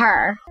up with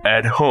her?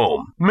 At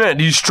home,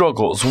 Mandy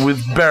struggles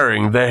with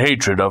bearing the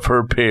hatred of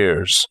her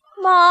peers.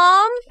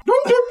 Mom?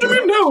 Don't talk to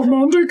me now,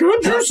 Mandy.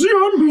 Can't you see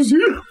I'm busy?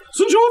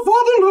 Since your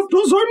father left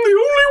us, I'm the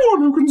only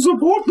one who can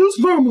support this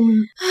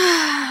family.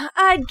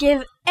 I'd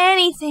give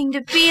anything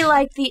to be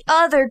like the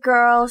other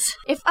girls.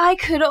 If I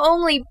could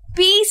only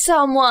be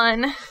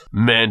someone.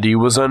 Mandy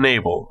was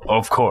unable,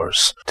 of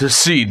course, to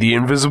see the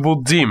invisible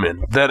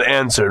demon that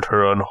answered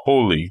her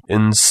unholy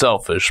and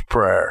selfish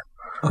prayer.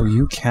 Oh,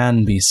 you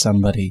can be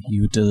somebody,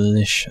 you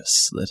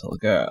delicious little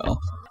girl.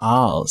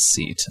 I'll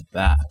see to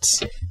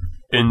that.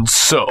 And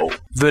so,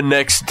 the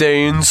next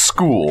day in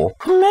school...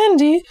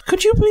 Mandy,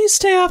 could you please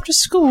stay after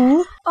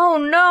school? Oh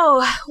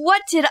no,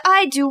 what did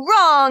I do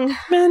wrong?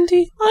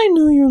 Mandy, I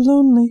know you're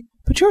lonely,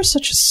 but you're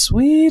such a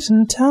sweet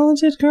and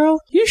talented girl.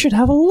 You should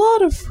have a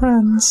lot of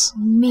friends.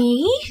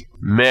 Me?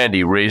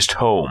 Mandy raced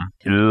home,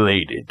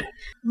 elated.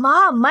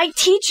 Mom, my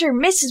teacher,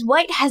 Mrs.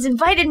 White, has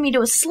invited me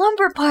to a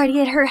slumber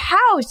party at her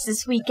house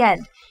this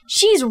weekend.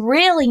 She's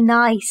really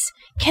nice.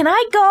 Can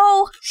I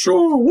go?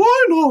 Sure,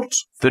 why not?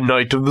 The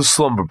night of the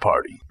slumber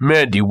party,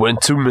 Mandy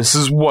went to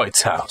Mrs.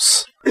 White's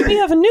house. We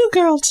have a new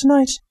girl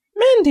tonight.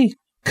 Mandy,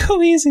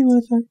 go easy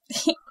with her.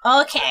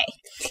 Okay.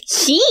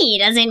 She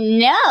doesn't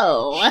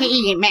know.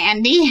 Hey,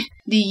 Mandy,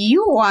 do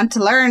you want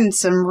to learn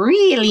some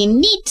really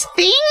neat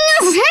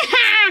things?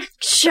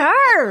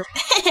 Sure.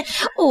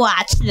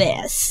 Watch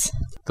this.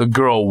 The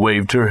girl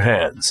waved her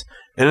hands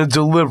in a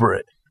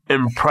deliberate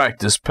and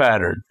practiced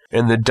pattern,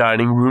 and the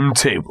dining room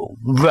table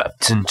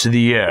leapt into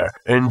the air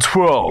and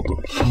twirled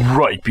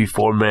right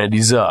before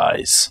Mandy's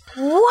eyes.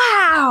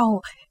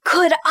 Wow!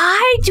 Could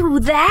I do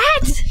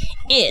that?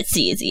 It's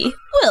easy.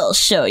 We'll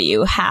show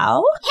you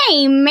how.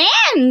 Hey,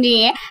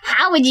 Mandy,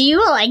 how would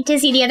you like to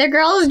see the other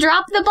girls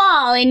drop the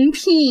ball in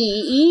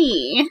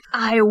PE?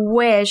 I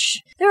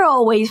wish. They're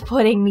always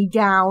putting me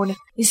down.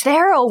 Is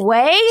there a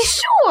way?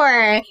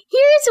 Sure.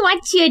 Here's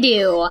what you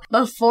do.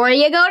 Before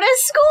you go to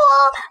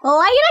school,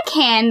 light a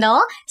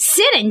candle,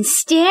 sit and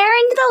stare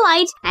into the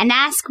light, and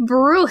ask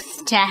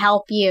Bruce to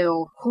help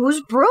you.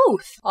 Who's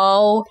Bruce?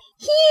 Oh,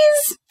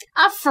 he's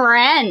a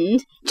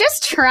friend.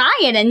 Just try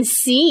it and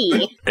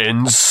see.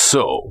 And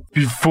so,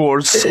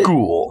 before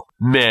school,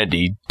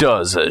 Mandy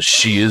does as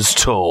she is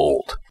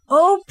told.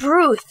 Oh,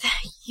 Bruce,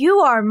 you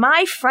are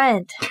my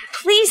friend.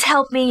 Please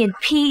help me in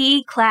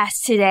PE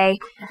class today.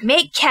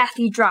 Make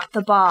Kathy drop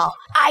the ball.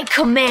 I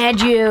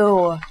command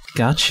you.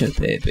 Gotcha,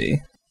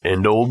 baby.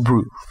 And old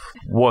Bruce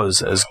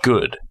was as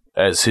good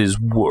as his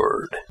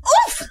word.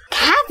 Oof!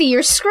 Kathy,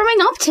 you're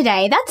screwing up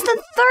today. That's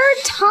the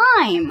third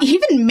time.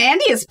 Even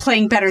Mandy is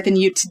playing better than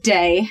you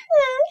today.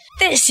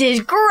 This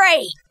is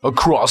great.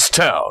 Across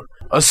town,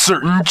 a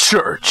certain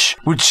church,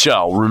 which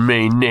shall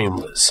remain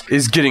nameless,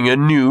 is getting a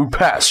new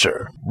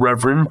pastor,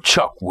 Reverend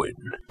Chuck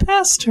Whitten.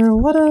 Pastor,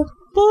 what a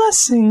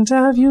blessing to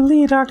have you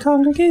lead our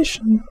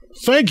congregation.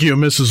 Thank you,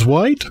 Mrs.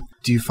 White.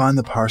 Do you find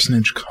the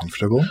parsonage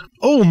comfortable?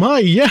 Oh my,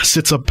 yes,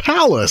 it's a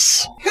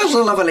palace. Here's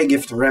a lovely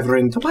gift,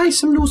 Reverend, to buy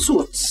some new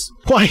suits.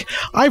 Why,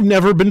 I've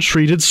never been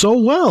treated so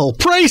well.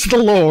 Praise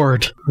the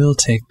Lord. We'll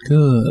take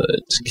good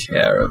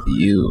care of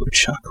you,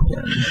 Chuck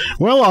Whitten.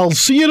 Well, I'll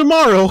see you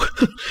tomorrow.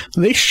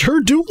 They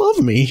sure do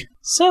love me.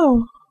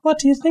 So, what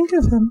do you think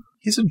of him?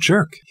 He's a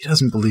jerk. He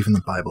doesn't believe in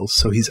the Bible,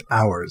 so he's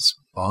ours,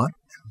 bought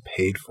and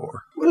paid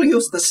for. We'll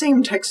use the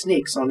same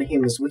techniques on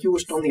him as we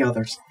used on the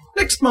others.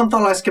 Next month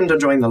I'll ask him to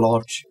join the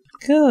lodge.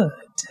 Good.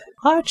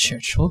 our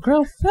church will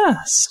grow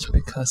fast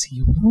because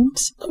he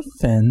won't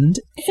offend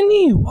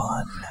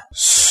anyone.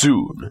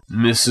 Soon,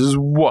 Mrs.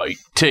 White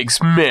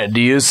takes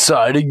Mandy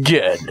aside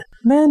again.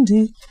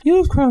 Mandy, you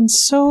have grown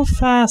so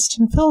fast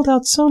and filled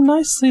out so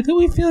nicely that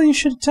we feel you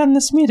should attend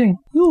this meeting.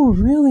 You will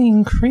really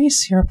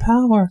increase your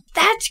power.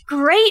 That's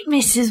great,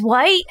 Mrs.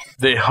 White.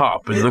 They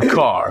hop in the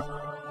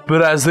car,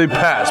 but as they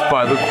pass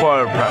by the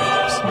choir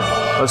practice,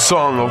 a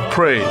song of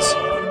praise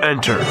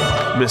entered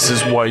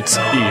Mrs. White's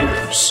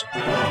ears.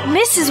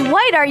 Mrs.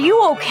 White, are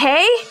you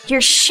okay?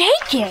 You're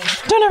shaking.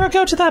 Don't ever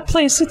go to that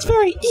place. It's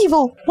very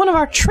evil. One of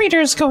our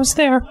traitors goes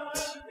there.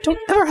 Don't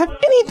ever have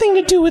anything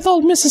to do with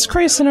old Mrs.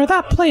 Grayson or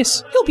that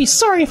place. You'll be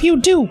sorry if you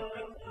do.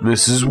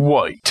 Mrs.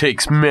 White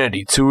takes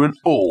Mandy to an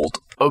old,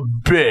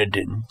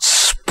 abandoned,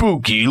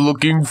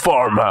 spooky-looking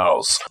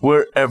farmhouse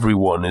where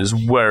everyone is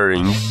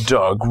wearing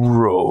dark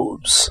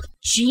robes.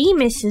 Gee,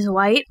 Mrs.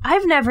 White,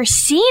 I've never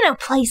seen a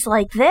place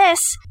like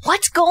this.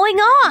 What's going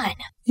on?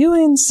 You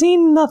ain't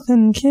seen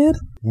nothing, kid.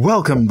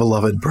 Welcome,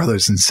 beloved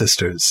brothers and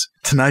sisters.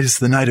 Tonight is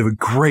the night of a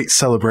great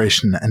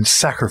celebration and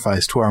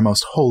sacrifice to our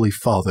most holy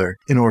Father,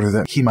 in order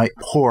that he might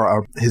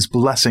pour his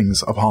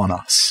blessings upon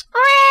us.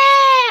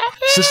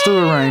 Sister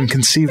Lorraine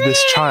conceived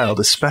this child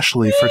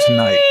especially for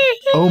tonight.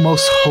 O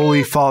most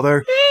holy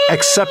Father,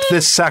 accept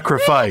this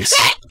sacrifice.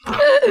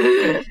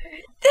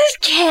 This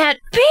can't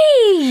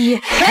be!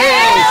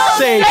 Hail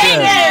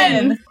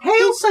Satan!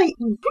 Hail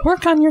Satan!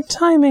 Work on your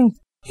timing.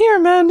 Here,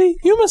 Mandy,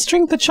 you must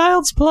drink the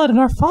child's blood and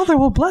our Father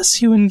will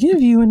bless you and give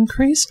you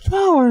increased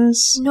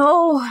powers.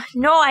 No,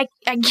 I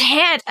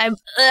can't.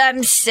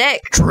 I'm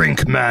sick.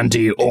 Drink,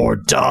 Mandy, or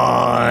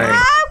die.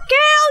 Gil,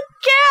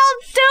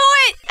 do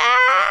it!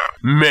 Ah!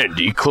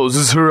 Mandy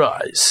closes her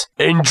eyes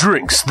and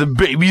drinks the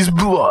baby's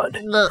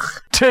blood,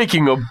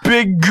 taking a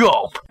big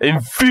gulp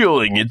and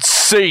feeling its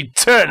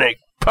satanic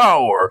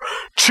power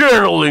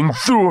channeling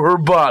through her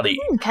body.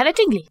 Kinda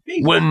tingly.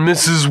 When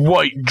Mrs.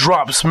 White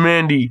drops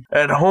Mandy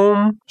at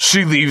home,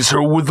 she leaves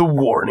her with a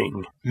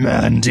warning.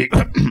 Mandy.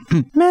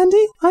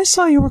 Mandy, I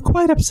saw you were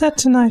quite upset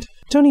tonight.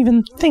 Don't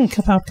even think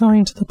about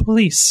going to the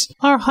police.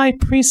 Our high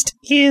priest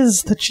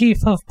is the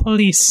chief of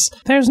police.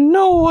 There's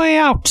no way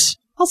out.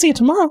 I'll see you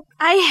tomorrow.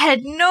 I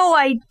had no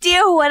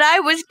idea what I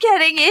was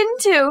getting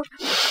into.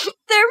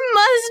 There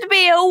must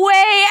be a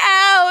way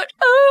out.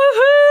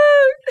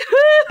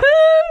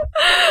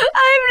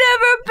 I've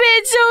never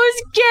been so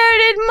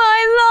scared in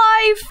my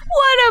life.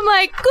 What am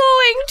I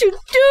going to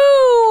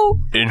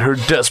do? In her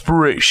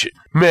desperation,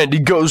 Mandy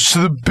goes to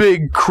the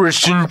big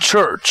Christian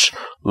church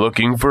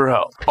looking for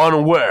help,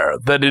 unaware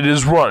that it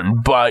is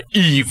run by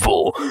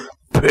evil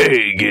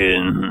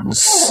pagans.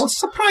 Oh,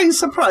 surprise,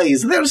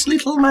 surprise, there's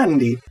little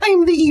Mandy.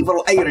 I'm the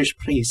evil Irish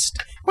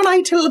priest. When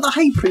I tell the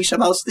high priest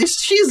about this,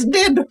 she's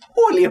dead.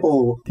 Holy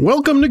ho.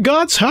 Welcome to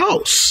God's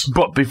house.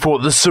 But before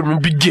the sermon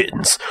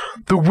begins,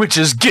 the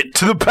witches get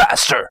to the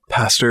pastor.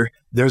 Pastor,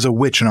 there's a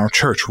witch in our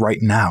church right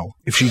now.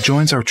 If she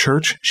joins our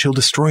church, she'll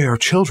destroy our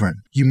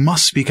children. You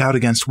must speak out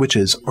against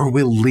witches or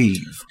we'll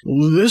leave.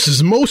 This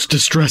is most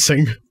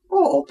distressing.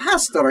 Oh,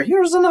 Pastor,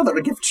 here's another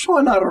gift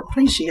showing our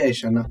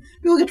appreciation.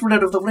 We'll get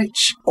rid of the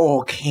witch.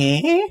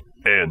 Okay?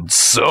 And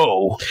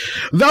so...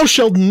 Thou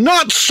shalt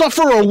not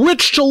suffer a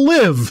witch to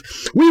live.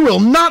 We will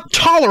not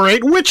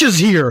tolerate witches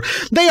here.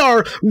 They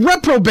are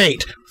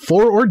reprobate,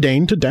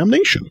 foreordained to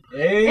damnation.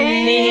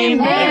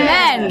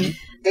 Amen.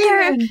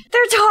 They're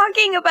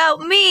talking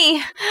about me.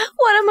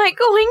 What am I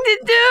going to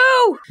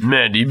do?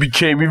 Mandy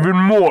became even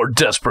more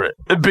desperate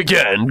and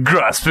began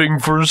grasping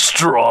for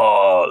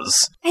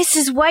straws.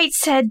 Mrs. White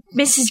said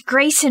Mrs.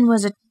 Grayson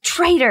was a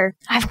traitor.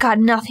 I've got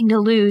nothing to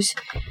lose.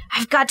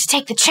 I've got to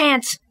take the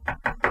chance.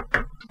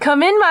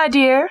 Come in, my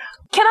dear.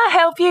 Can I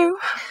help you?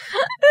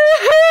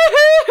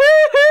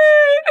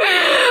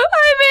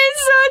 I'm in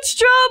such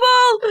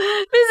trouble.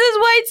 Mrs.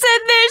 White said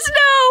there's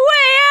no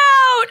way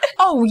out.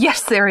 Oh,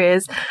 yes, there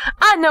is.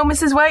 I know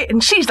Mrs. White,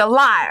 and she's a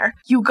liar.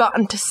 You got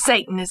into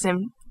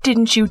Satanism,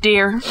 didn't you,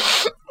 dear?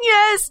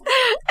 Yes,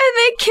 and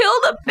they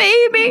killed a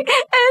baby,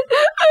 and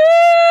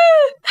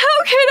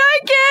how can I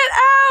get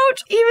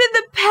out? Even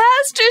the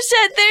pastor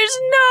said there's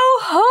no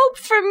hope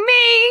for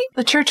me.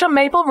 The church on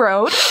Maple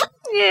Road?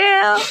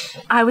 Yeah.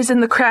 I was in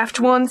the craft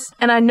once,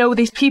 and I know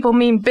these people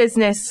mean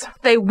business.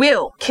 They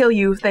will kill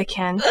you if they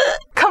can.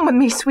 Come with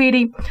me,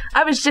 sweetie.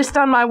 I was just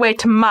on my way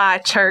to my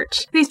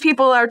church. These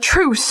people are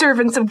true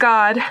servants of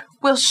God.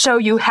 We'll show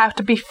you how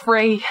to be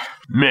free.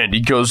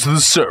 Mandy goes to the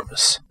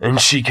service, and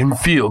she can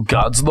feel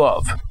God's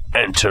love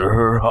enter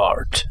her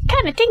heart.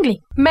 Kinda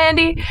tingly.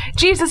 Mandy,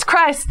 Jesus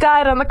Christ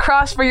died on the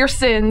cross for your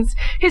sins.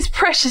 His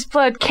precious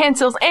blood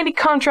cancels any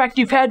contract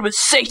you've had with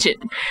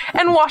Satan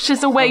and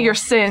washes away your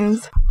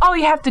sins. All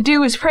you have to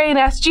do is pray and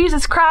ask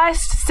Jesus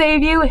Christ to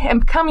save you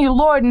and become your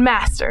Lord and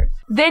Master.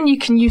 Then you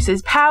can use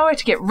his power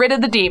to get rid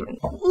of the demon.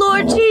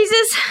 Lord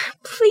Jesus,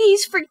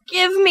 please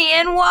forgive me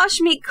and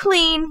wash me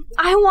clean.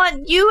 I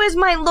want you as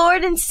my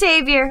Lord and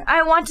Savior.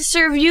 I want to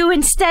serve you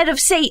instead of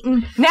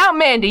Satan. Now,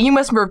 Mandy, you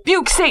must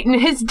rebuke Satan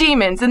and his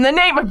demons in the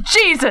name of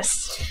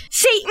Jesus.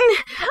 Satan,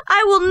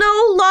 I will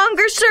no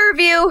longer serve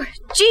you.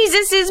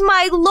 Jesus is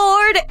my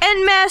Lord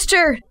and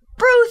Master.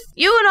 Bruce,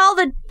 you and all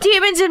the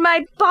demons in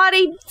my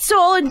body,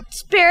 soul, and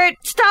spirit,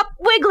 stop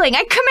wiggling.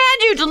 I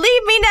command you to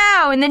leave me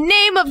now in the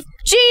name of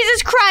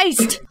Jesus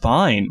Christ.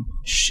 Fine.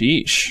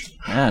 Sheesh.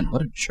 Man,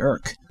 what a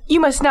jerk. You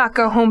must not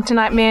go home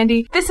tonight,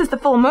 Mandy. This is the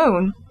full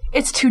moon.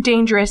 It's too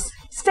dangerous.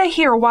 Stay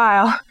here a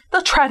while.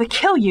 They'll try to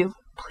kill you.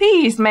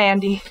 Please,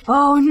 Mandy.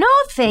 Oh, no,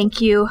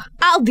 thank you.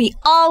 I'll be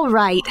all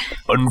right.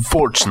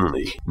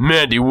 Unfortunately,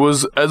 Mandy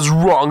was as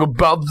wrong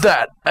about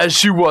that as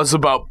she was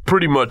about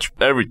pretty much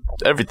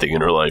everything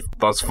in her life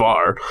thus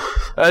far.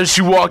 As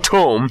she walked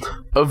home,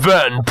 a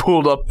van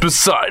pulled up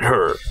beside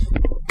her.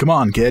 Come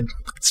on, kid.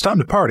 It's time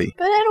to party.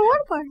 But I don't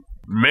want to party.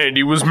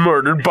 Mandy was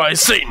murdered by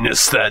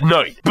Satanists that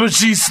night, but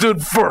she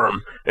stood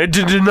firm and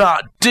did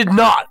not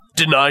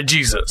deny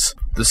Jesus.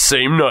 The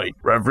same night,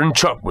 Reverend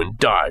Chuckwin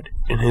died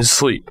in his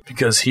sleep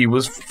because he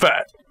was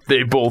fat.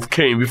 They both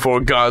came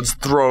before God's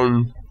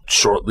throne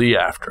shortly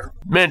after.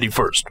 Mandy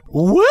first.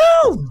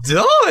 Well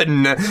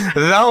done,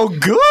 thou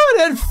good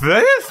and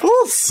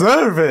faithful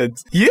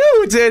servant.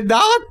 You did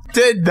not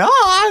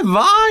deny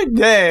my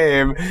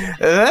name.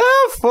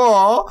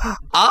 Therefore,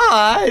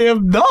 I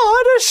am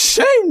not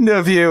ashamed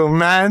of you,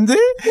 Mandy.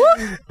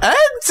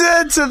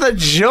 Enter to the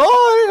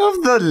joy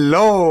of the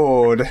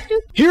Lord.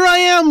 Here I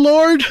am,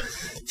 Lord.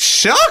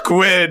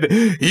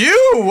 Chuckwin,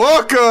 you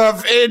worker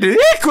of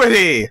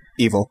iniquity!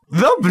 Evil.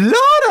 The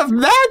blood of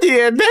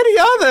Mandy and many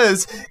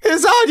others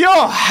is on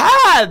your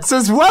hands,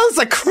 as well as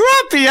the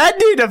crappy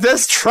ending of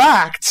this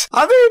tract.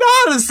 I mean,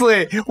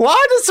 honestly,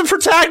 why does the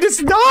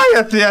protagonist die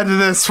at the end of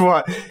this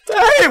one?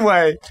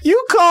 Anyway,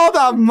 you called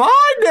out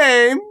my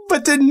name,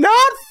 but did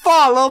not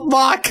follow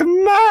my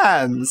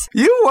commands.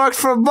 You worked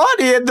for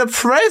money in the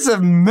praise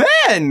of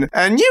men,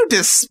 and you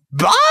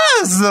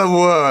despise the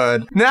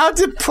word. Now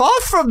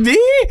depart from me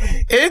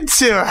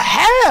into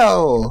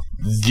hell.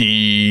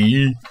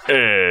 The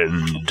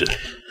end.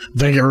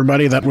 Thank you,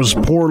 everybody. That was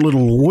Poor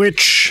Little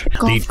Witch.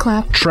 Golf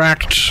clap.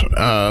 Tract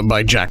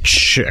by Jack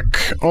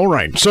Chick. All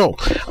right. So,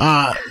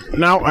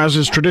 now, as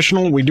is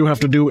traditional, we do have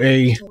to do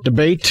a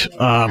debate.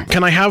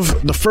 Can I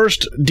have the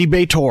first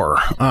debater,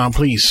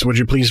 please? Would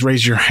you please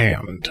raise your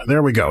hand?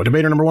 There we go.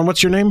 Debater number one,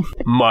 what's your name?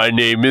 My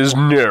name is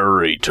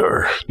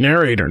Narrator.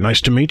 Narrator.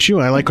 Nice to meet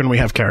you. I like when we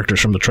have characters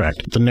from the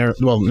tract.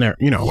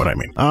 You know what I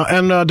mean.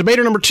 And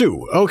debater number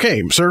two.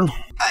 Okay, sir.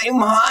 I'm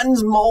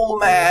Hans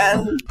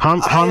Moleman.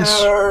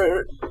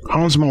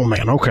 Hans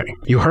Moleman. Okay,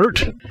 you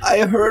hurt?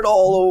 I hurt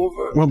all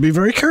over. Well, be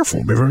very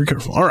careful. Be very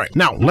careful. All right,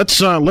 now let's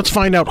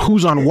find out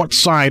who's on what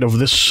side of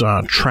this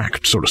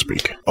tract, so to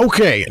speak.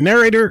 Okay,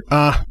 narrator.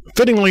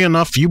 Fittingly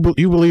enough, you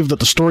believe that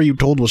the story you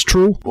told was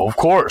true? Well, of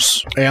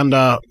course. And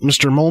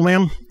Mr.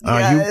 Moleman,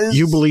 yes.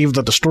 you believe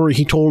that the story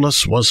he told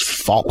us was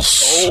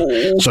false.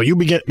 Oh. So you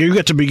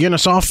get to begin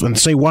us off and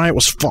say why it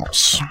was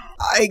false.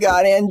 I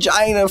got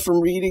angina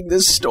from reading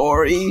this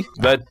story.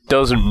 That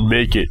doesn't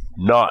make it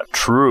not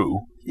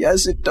true.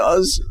 Yes, it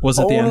does. Was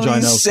it the angina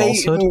of Satan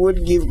falsehood?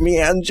 would give me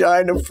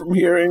angina from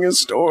hearing a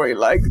story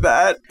like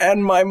that,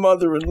 and my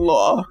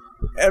mother-in-law,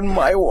 and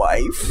my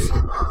wife.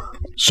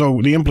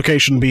 So the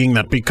implication being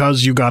that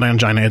because you got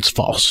angina, it's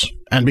false.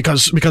 And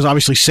because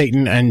obviously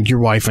Satan and your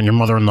wife and your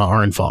mother-in-law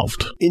are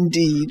involved.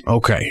 Indeed.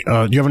 Okay.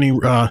 Do you have any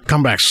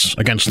comebacks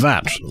against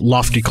that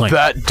lofty claim?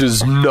 That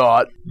does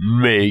not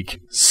make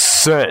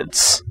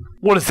sense.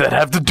 What does that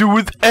have to do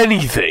with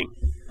anything?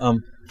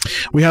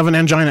 We have an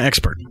angina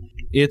expert.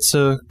 It's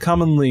a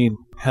commonly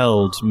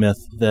held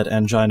myth that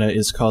angina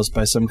is caused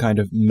by some kind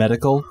of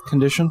medical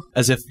condition,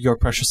 as if your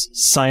precious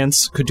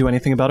science could do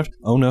anything about it.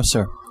 Oh no,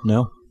 sir.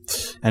 No.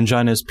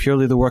 Angina is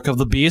purely the work of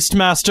the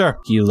Beastmaster.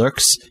 He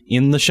lurks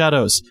in the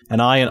shadows, and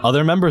I and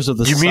other members of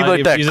the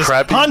Society of Jesus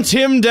hunt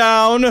him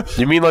down.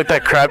 You mean like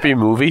that crappy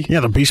movie? Yeah,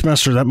 the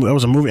Beastmaster, that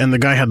was a movie, and the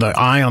guy had the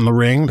eye on the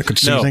ring that could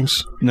see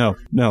things? No,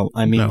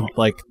 I mean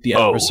like the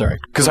adversary.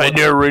 Because I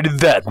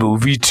narrated that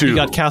movie too. He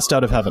got cast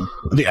out of heaven.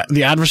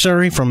 The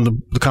adversary from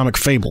the comic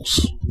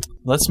Fables.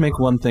 Let's make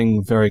one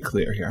thing very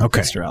clear here,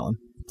 okay. Mr. Allen.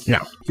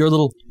 Yeah. Your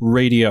little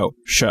radio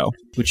show,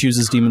 which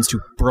uses demons to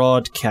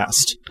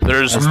broadcast.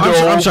 There's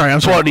I'm sorry.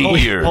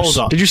 funny ears. Hold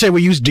on. Did you say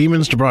we use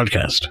demons to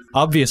broadcast?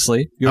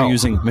 Obviously, you're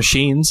using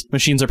machines.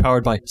 Machines are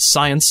powered by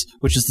science,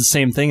 which is the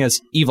same thing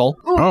as evil.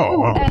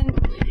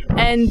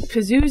 And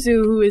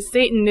Pazuzu, who is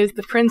Satan, is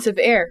the Prince of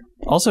Air.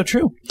 Also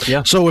true.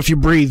 Yeah. So if you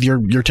breathe,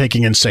 you're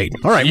taking in Satan.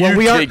 All right. Well,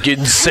 we are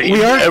taking Satan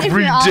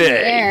every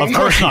day. Of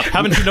course not.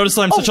 Haven't you noticed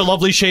that I'm such a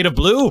lovely shade of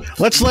blue?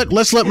 Let's let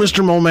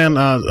Mr.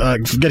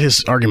 Moleman get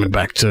his argument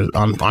back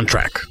on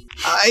track.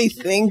 I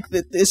think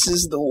that this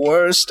is the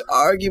worst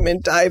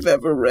argument I've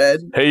ever read.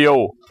 Hey,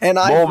 yo. And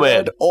I've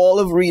read all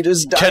of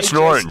Reader's Catch an Digest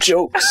orange.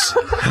 jokes.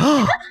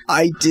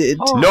 I did.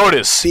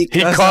 Notice. He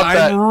Because caught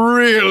that. I'm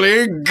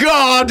Really,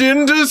 God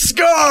in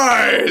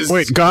disguise!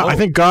 Wait, God. I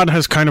think God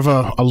has kind of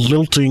a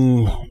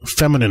lilting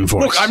feminine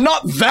voice. Look, I'm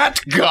not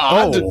that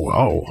God.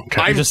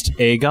 Okay. I'm just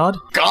a god?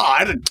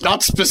 God,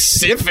 not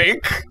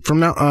specific. From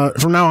now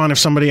on, if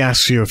somebody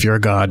asks you if you're a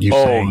god, you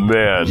say,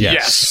 man.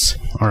 yes.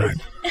 All right.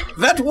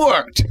 That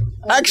worked.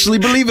 Actually,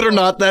 believe it or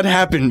not, that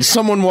happened.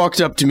 Someone walked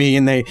up to me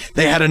and they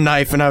had a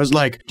knife and I was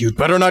like, "You'd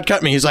better not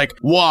cut me." He's like,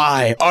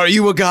 "Why? Are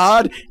you a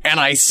god?" And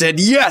I said,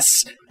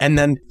 "Yes." And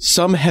then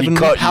some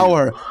heavenly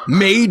power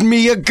made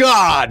me a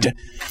god.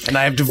 And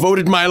I have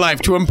devoted my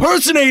life to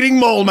impersonating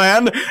Mole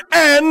Man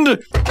and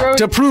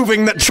to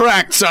proving that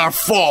tracts are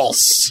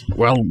false.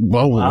 Well,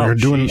 we're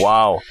doing...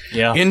 Wow.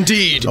 Yeah.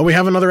 Indeed. Oh, we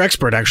have another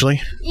expert,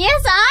 actually.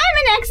 Yes, I'm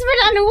an expert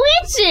on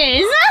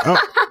witches.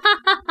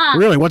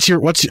 Really?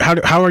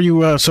 How are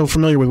you so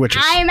familiar with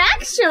witches? I'm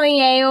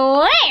actually a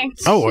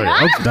witch. Oh,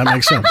 that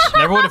makes sense.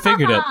 Never would have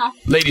figured it.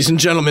 Ladies and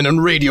gentlemen in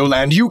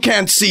Radioland, you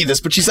can't see this,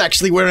 but she's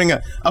actually wearing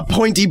a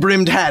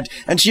pointy-brimmed hat,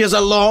 and she has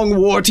a long,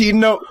 warty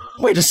nose.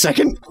 Wait a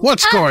second.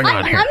 What's going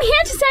on here? I'm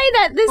here to say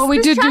that this, we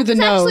this did do tract the is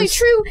actually nose.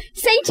 true.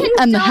 Satan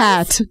And the does,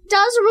 hat.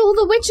 does rule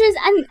the witches,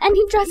 and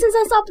he dresses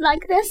us up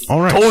like this.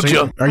 All right. Told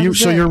so you.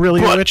 So you're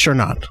really a witch or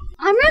not?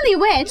 I'm really a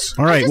witch.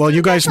 All right. Well,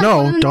 you guys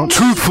know.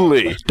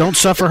 Truthfully, don't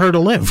suffer her to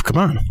live. Come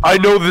on. I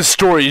know this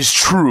story is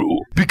true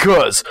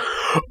because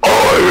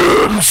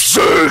I am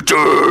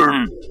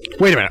Satan.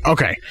 Wait a minute.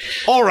 Okay.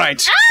 All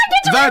right.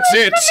 That's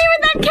it.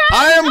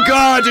 I am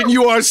God and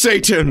you are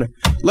Satan.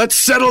 Let's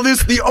settle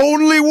this the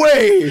only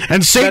way.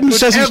 And Satan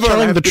says he's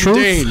telling the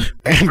truth,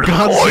 and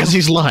God says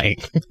he's lying.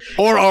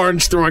 Or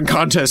orange throwing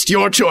contest,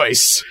 your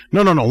choice.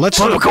 No. Let's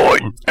flip a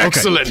coin. Okay.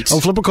 Excellent.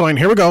 I'll flip a coin.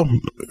 Here we go.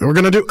 We're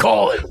gonna do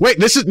call it. Wait,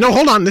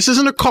 hold on. This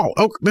isn't a call.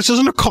 Oh, this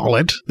isn't a call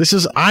it. This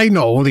is I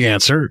know the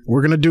answer.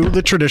 We're gonna do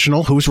the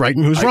traditional who's right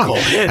and who's wrong.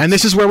 And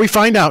this is where we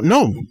find out.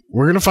 No,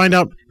 we're gonna find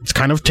out. It's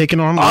kind of taken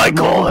on. I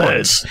call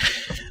it.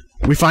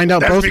 We find out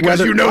That's both because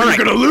whether you know all you're right.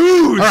 gonna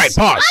lose. All right,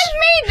 pause. I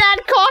made that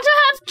car to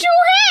have 2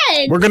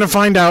 heads. We're gonna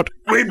find out.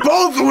 We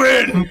both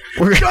win.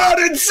 God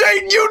and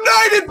Satan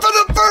united for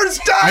the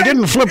first time. I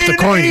didn't flip the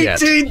coin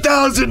yet.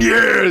 18,000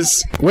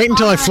 years. Wait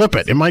until I flip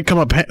it. It might come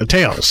up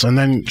tails, and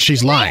then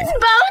she's lying. Both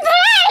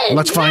heads.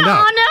 Let's find there out.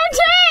 are no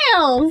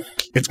tails.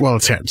 It's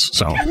heads.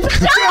 So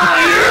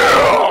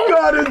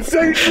God and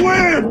Satan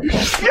win.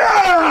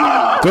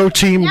 Yeah. go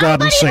team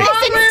God and Satan.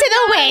 Listens to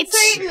the witch.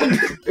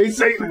 Hey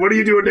Satan, what are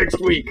you doing next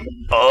week?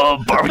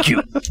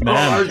 Barbecue.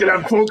 I was gonna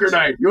have poker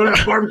night. You wanna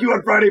have barbecue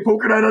on Friday,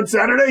 poker night on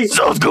Saturday?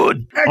 Sounds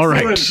good.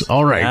 Excellent.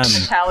 All right.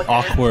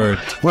 Awkward.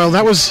 Well,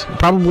 that was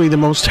probably the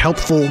most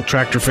helpful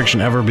Tractor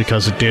Fiction ever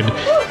because it did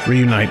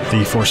reunite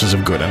the forces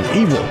of good and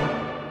evil.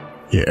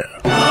 Yeah.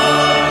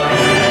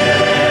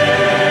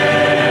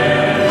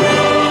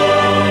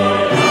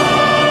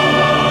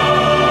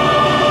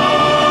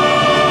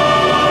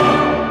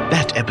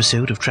 That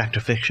episode of Tractor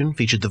Fiction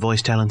featured the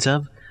voice talents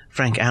of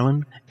Frank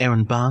Allen,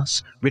 Aaron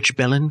Boss, Rich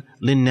Bellin,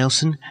 Lynn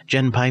Nelson,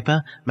 Jen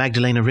Piper,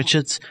 Magdalena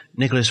Richards,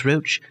 Nicholas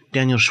Roach,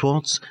 Daniel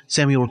Schwartz,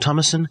 Samuel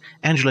Thomason,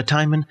 Angela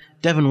Tyman,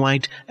 Devin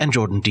White, and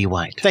Jordan D.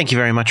 White. Thank you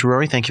very much,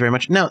 Rory. Thank you very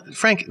much. Now,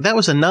 Frank, that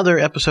was another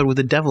episode with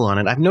a devil on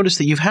it. I've noticed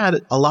that you've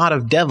had a lot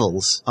of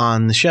devils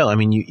on the show. I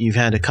mean, you've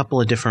had a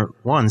couple of different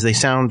ones. They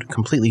sound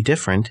completely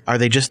different. Are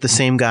they just the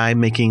same guy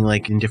making,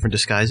 like, in different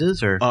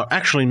disguises? Or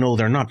Actually, no,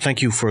 they're not.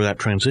 Thank you for that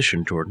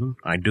transition, Jordan.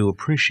 I do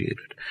appreciate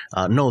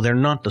it. No, they're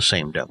not the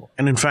same devil.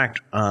 And in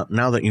fact,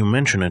 now that you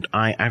mention it,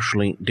 I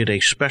actually did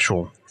a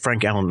special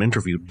Frank Allen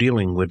interview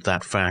dealing with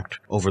that fact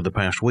over the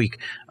past week.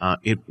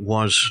 It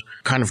was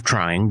kind of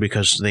trying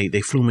because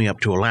they flew me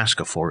up to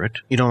Alaska for it.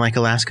 you don't like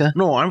Alaska?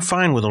 No, I'm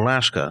fine with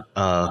Alaska.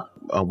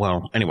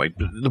 Well, anyway,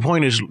 the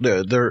point is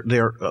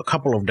there a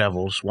couple of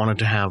devils wanted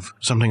to have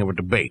something of a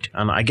debate.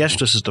 And I guess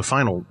this is the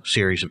final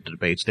series of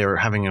debates. They're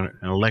having an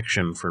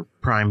election for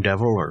Prime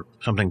Devil or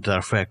something to that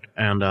effect.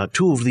 And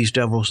 2 of these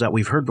devils that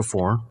we've heard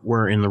before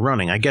were in the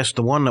running. I guess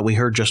the one that we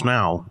heard just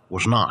now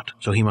was not.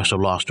 So he must have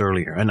lost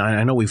earlier. And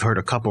I know we've heard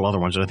a couple other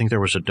ones. And I think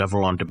there was a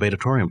devil on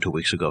Debatatorium 2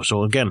 weeks ago.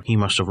 So again, he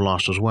must have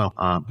lost as well.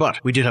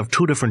 But we did have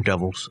 2 different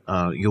devils.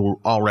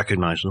 You'll all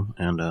recognize them.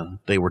 And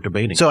they were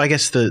debating. So I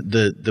guess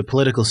the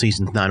political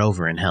season's not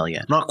over in hell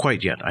yet. Not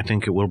quite yet. I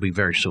think it will be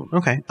very soon.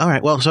 Okay. All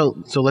right. Well,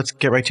 so let's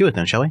get right to it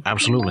then, shall we?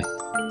 Absolutely.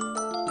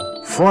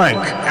 Frank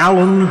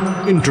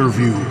Allen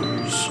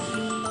Interviews.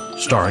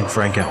 Starring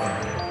Frank Allen.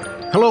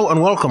 Hello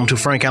and welcome to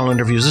Frank Allen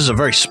Interviews. This is a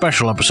very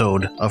special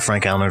episode of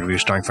Frank Allen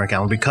Interviews starring Frank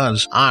Allen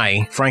because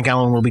I, Frank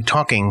Allen, will be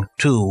talking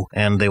to,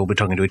 and they will be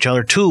talking to each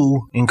other,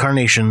 2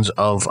 incarnations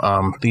of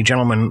the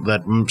gentleman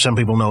that some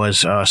people know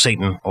as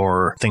Satan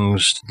or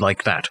things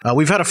like that.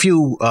 We've had a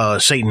few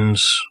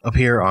Satans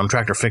appear on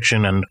Tractor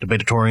Fiction and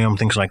Debatatorium,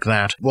 things like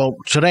that. Well,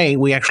 today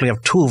we actually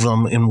have 2 of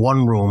them in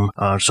one room,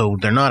 so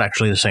they're not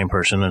actually the same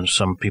person, as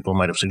some people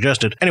might have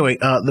suggested. Anyway,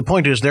 the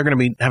point is they're going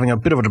to be having a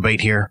bit of a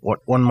debate here, what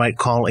one might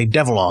call a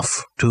devil-off,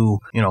 to,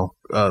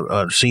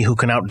 see who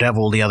can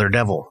out-devil the other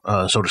devil,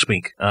 so to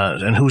speak.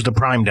 And who's the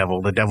prime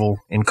devil, the devil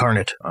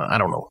incarnate? I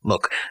don't know.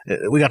 Look,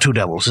 we got 2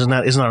 devils. Isn't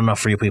that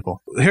enough for you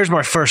people? Here's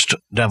my first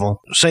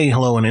devil. Say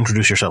hello and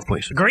introduce yourself,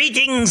 please.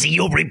 Greetings,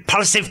 you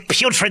repulsive,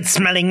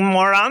 putrid-smelling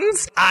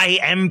morons. I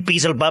am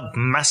Beelzebub,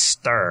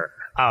 master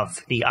of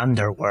the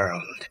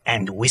underworld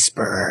and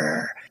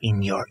whisperer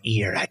in your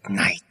ear at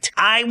night.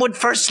 I would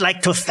first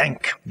like to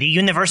thank the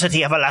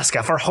University of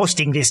Alaska for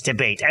hosting this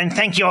debate, and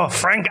thank you,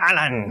 Frank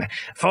Allen,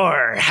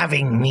 for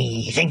having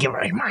me. Thank you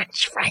very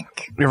much,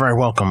 Frank. You're very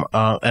welcome.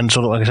 And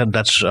so, like I said,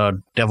 that's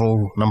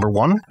Devil number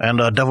 1.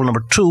 And Devil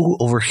number 2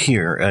 over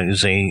here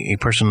is a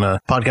person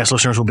podcast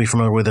listeners will be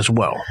familiar with as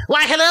well.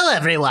 Why, hello,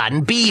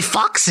 everyone. B.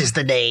 Fox is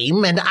the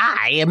name, and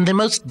I am the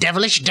most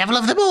devilish devil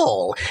of them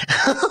all.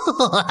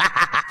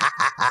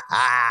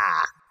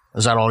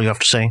 Is that all you have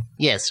to say?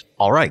 Yes.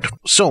 All right.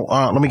 So,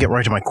 let me get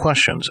right to my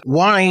questions.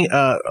 Why,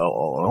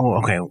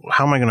 okay,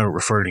 how am I going to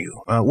refer to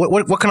you?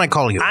 What can I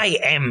call you? I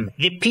am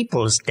the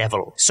people's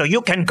devil, so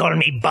you can call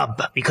me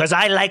Bub, because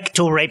I like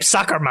to rape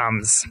soccer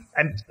moms.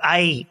 And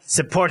I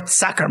support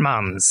soccer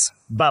moms.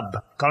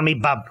 Bub. Call me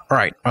Bub. All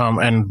right.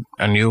 And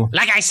you?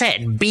 Like I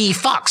said, B.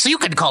 Fox. You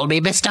can call me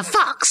Mr.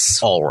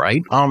 Fox. All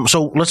right.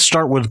 So let's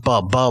start with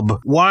Bub. Bub,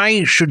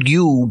 why should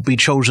you be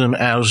chosen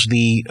as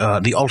the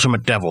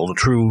ultimate devil, the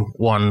true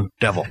one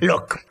devil?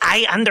 Look,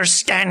 I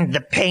understand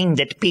the pain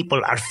that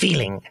people are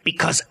feeling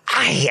because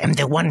I am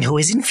the one who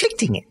is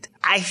inflicting it.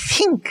 I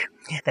think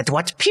that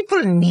what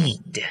people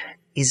need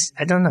is,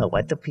 I don't know,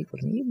 what do people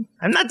need?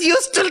 I'm not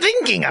used to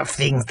thinking of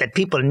things that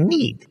people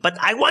need. But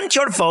I want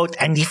your vote,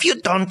 and if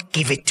you don't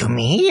give it to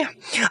me,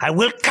 I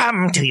will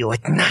come to you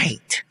at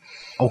night.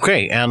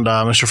 Okay, and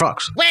Mr.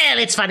 Fox? Well,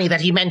 it's funny that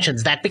he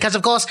mentions that, because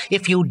of course,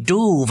 if you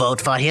do vote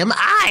for him,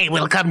 I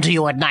will come to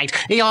you at night.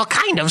 You're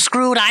kind of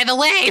screwed either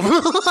way.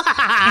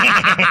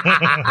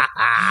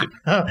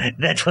 Oh,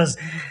 that was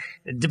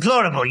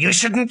deplorable. You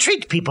shouldn't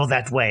treat people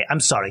that way. I'm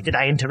sorry, did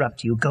I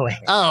interrupt you? Go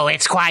ahead. Oh,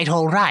 it's quite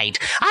all right.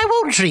 I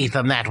won't treat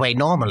them that way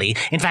normally.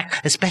 In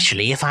fact,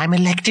 especially if I'm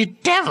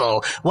elected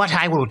devil. What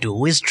I will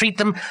do is treat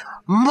them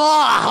more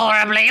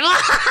horribly.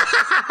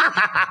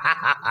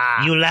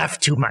 You laugh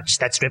too much.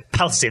 That's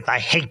repulsive. I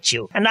hate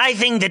you. And I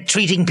think that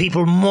treating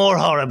people more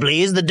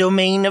horribly is the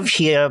domain of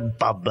here,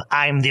 Bub.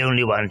 I'm the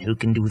only one who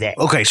can do that.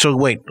 Okay, so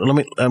wait,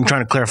 I'm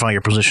trying to clarify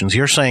your positions.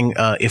 You're saying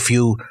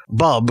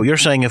you're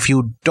saying if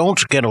you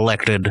don't get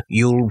elected,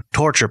 you'll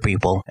torture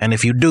people, and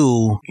if you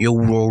do, you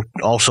will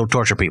also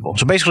torture people.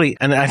 So basically,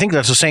 and I think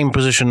that's the same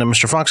position that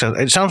Mr. Fox has.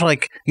 It sounds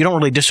like you don't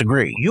really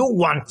disagree. You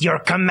want your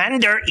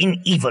commander in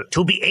evil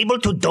to be able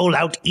to dole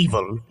out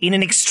evil in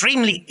an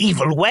extremely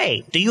evil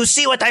way. Do you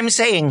see what I'm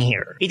saying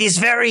here? It is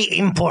very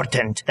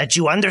important that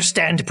you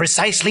understand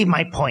precisely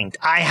my point.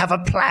 I have a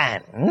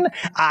plan.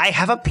 I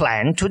have a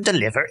plan to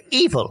deliver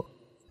evil.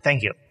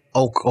 Thank you.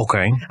 Oh,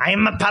 okay. I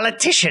am a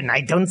politician. I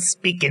don't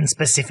speak in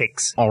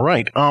specifics. All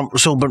right. But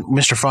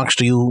Mr. Fox,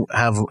 do you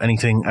have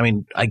anything? I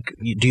mean,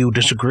 do you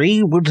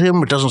disagree with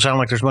him? It doesn't sound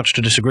like there's much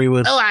to disagree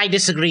with. Oh, I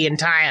disagree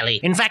entirely.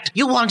 In fact,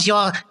 you want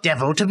your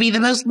devil to be the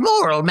most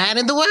moral man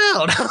in the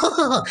world.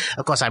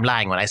 Of course, I'm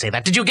lying when I say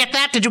that. Did you get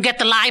that? Did you get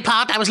the lie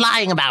part? I was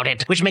lying about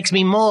it, which makes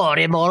me more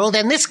immoral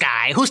than this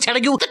guy who's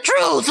telling you the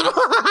truth.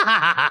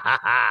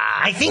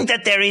 I think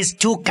that there is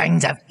two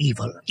kinds of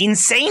evil.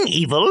 Insane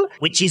evil,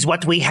 which is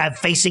what we have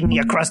facing me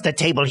across the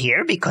table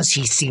here because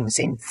he seems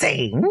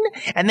insane.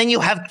 And then you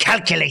have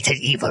calculated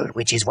evil,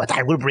 which is what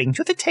I will bring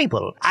to the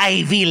table.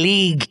 Ivy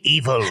League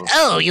evil.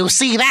 Oh, you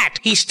see that?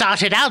 He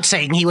started out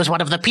saying he was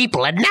one of the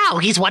people, and now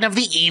he's one of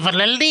the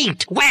evil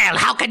elite. Well,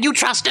 how can you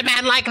trust a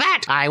man like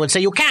that? I would say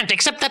you can't,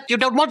 except that you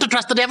don't want to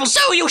trust the devil,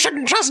 so you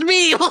shouldn't trust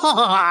me.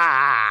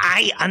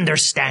 I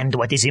understand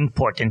what is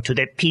important to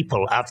the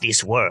people of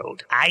this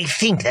world. I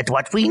think that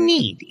what we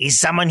need is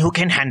someone who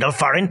can handle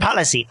foreign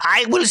policy.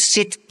 I will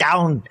sit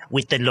down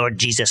with the Lord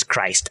Jesus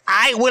Christ.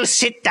 I will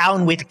sit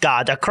down with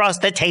God across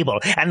the table,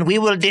 and we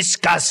will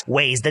discuss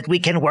ways that we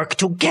can work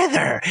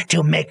together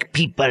to make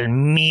people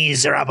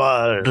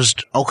miserable. Does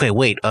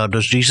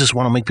Jesus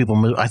want to make people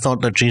miserable? I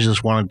thought that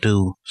Jesus wanted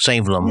to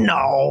save them.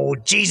 No,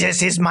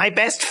 Jesus is my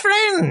best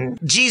friend.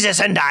 Jesus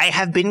and I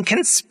have been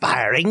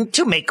conspiring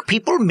to make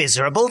people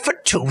miserable for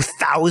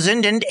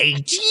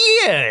 2008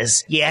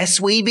 years. Yes,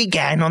 we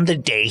began on the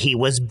day he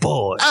was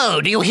born.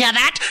 Oh, do you hear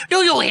that? Do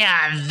you hear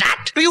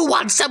that? Do you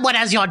want someone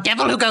as your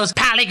devil who goes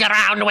palling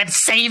around with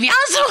saviors?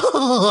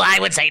 I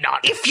would say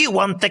not. If you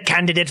want the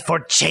candidate for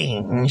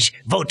change,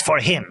 vote for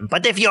him.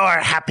 But if you're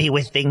happy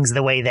with things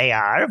the way they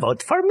are,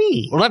 vote for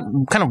me. Well, that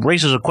kind of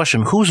raises a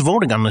question. Who's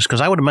voting on this?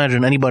 Because I would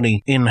imagine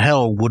anybody in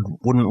hell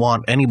wouldn't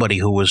want anybody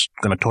who was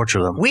going to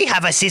torture them. We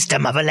have a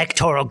system of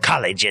electoral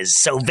colleges,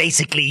 so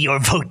basically your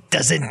vote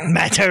doesn't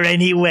matter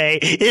anyway.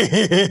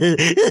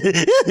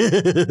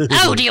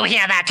 Oh, do you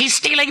hear that? He's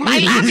stealing my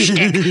laugh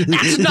stick.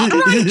 That's not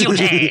right, you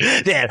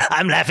say. There,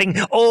 I'm laughing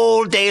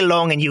all day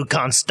long and you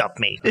can't stop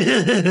me.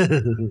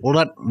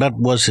 Well, that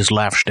was his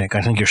laugh stick.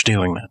 I think you're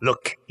stealing that.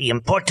 Look, the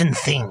important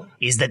thing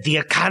is that the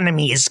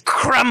economy is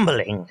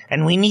crumbling,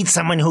 and we need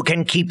someone who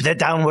can keep the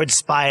downward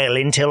spiral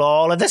until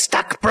all of the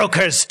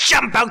stockbrokers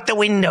jump out the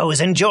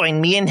windows and join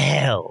me in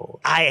hell.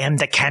 I am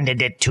the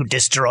candidate to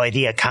destroy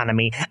the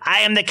economy. I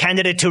am the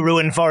candidate to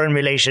ruin foreign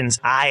relations.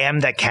 I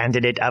am the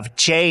candidate of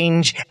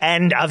change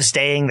and of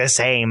staying the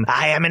same.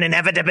 I am an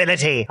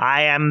inevitability.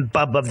 I am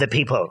Bub of the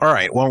people. All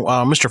right, well,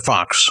 Mr.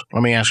 Fox,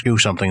 let me ask you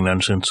something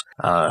then, since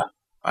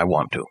I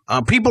want to.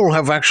 People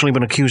have actually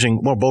been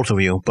accusing, well, both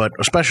of you, but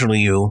especially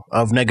you,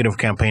 of negative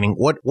campaigning.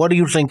 What do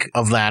you think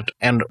of that?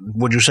 And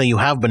would you say you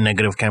have been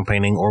negative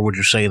campaigning, or would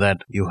you say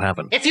that you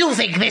haven't? If you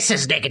think this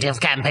is negative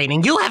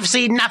campaigning, you have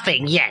seen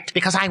nothing yet,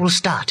 because I will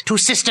start to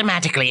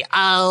systematically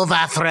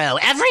overthrow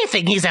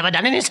everything he's ever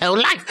done in his whole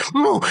life.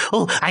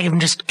 I am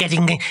just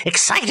getting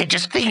excited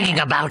just thinking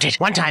about it.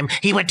 One time,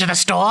 he went to the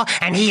store,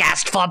 and he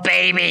asked for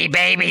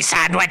baby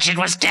sandwich. It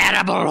was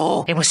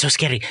terrible. It was so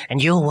scary,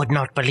 and you would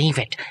not believe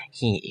it.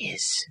 He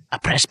is a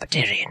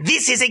Presbyterian.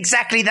 This is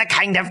exactly the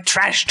kind of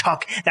trash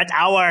talk that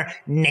our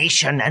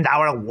nation and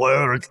our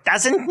world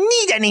doesn't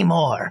need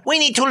anymore. We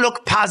need to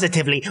look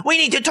positively. We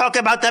need to talk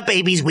about the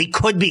babies we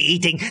could be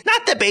eating,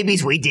 not the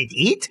babies we did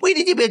eat. We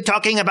need to be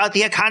talking about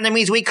the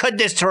economies we could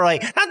destroy,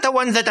 not the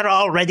ones that are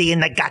already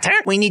in the gutter.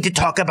 We need to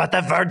talk about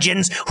the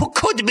virgins who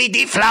could be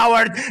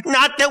deflowered,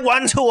 not the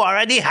ones who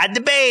already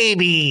had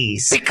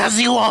babies. Because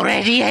you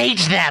already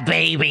ate their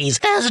babies.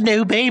 There's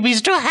no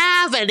babies to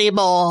have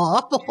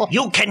anymore.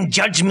 You can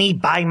judge me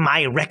by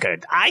my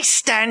record. I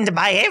stand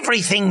by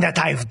everything that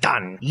I've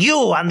done. You,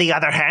 on the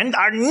other hand,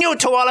 are new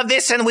to all of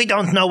this and we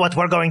don't know what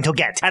we're going to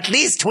get. At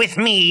least with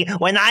me,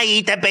 when I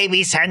eat a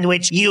baby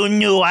sandwich, you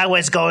knew I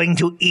was going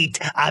to eat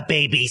a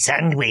baby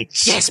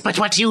sandwich. Yes, but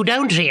what you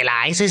don't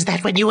realize is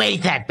that when you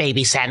ate that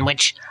baby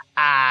sandwich,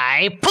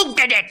 I pooped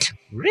in it.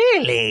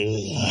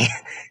 Really?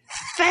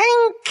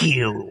 Thank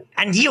you.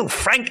 And you,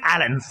 Frank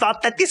Allen,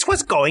 thought that this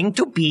was going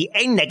to be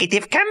a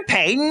negative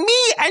campaign.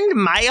 Me and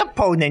my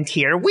opponent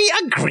here, we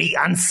agree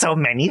on so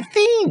many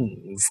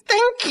things.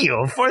 Thank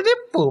you for the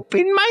poop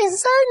in my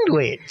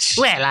sandwich.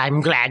 Well,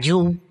 I'm glad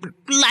you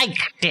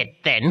liked it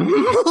then.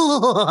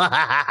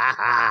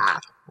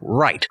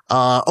 Right.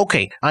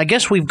 Okay. I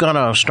guess we've got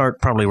to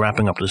start probably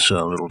wrapping up this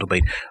little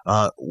debate.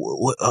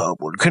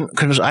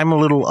 Because I'm a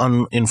little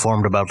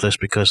uninformed about this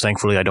because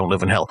thankfully I don't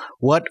live in hell.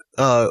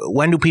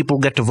 When do people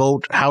get to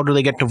vote? How do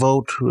they get to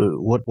vote?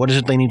 What is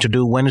it they need to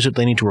do? When is it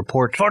they need to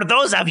report? For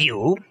those of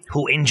you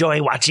who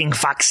enjoy watching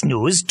Fox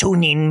News,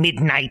 tune in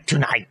midnight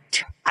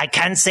tonight. I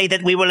can't say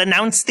that we will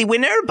announce the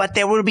winner, but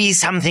there will be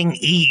something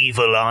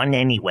evil on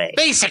anyway.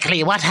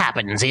 Basically, what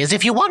happens is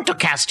if you want to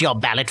cast your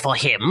ballot for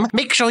him,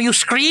 make sure you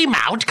scream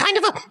out kind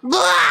of a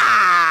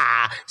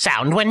 "Blah"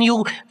 sound when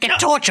you get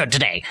tortured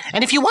today.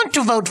 And if you want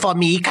to vote for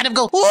me, kind of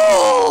go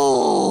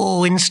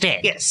 "Ooh"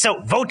 instead. Yes,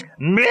 so vote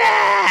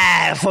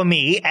 "Blah" for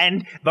me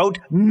and vote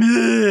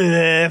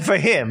 "Blah" for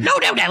him. No,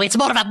 it's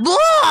more of a "Blah."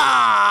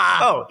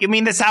 Oh, you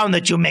mean the sound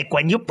that you make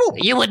when you poop?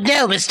 You would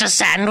know, Mr.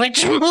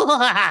 Sandwich.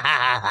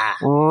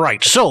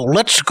 Right, so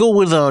let's go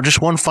with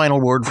just one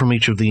final word from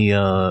each of the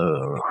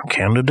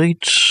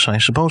candidates, I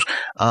suppose,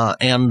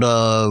 and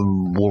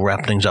we'll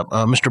wrap things up.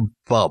 Mr.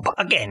 Bub.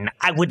 Again,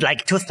 I would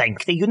like to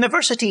thank the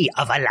University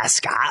of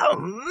Alaska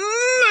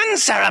and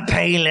Sarah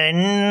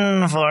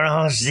Palin for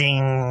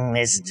hosting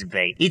this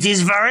debate. It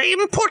is very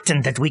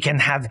important that we can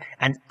have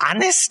an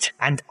honest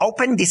and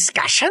open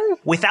discussion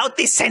without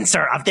the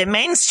censor of the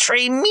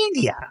mainstream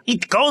media.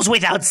 It goes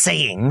without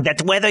saying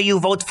that whether you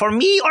vote for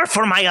me or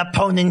for my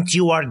opponent,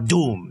 you are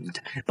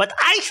doomed. But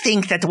I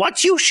think that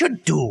what you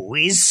should do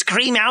is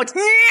scream out,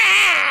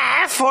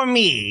 "Nah!" for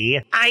me.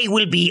 I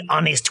will be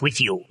honest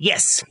with you.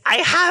 Yes, I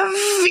have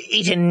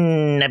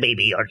eaten a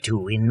baby or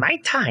two in my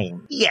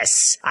time.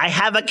 Yes, I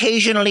have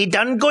occasionally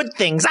done good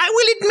things. I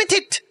will admit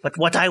it. But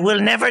what I will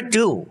never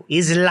do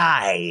is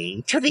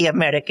lie to the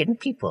American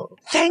people.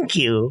 Thank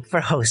you for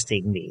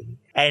hosting me.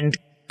 And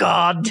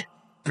God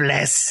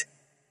bless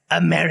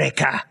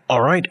America.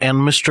 All right, and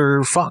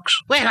Mr. Fox.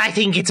 Well, I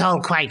think it's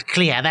all quite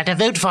clear that a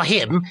vote for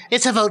him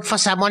is a vote for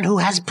someone who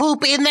has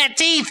poop in their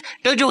teeth.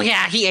 Don't you hear?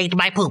 He ate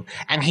my poop,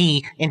 and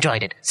he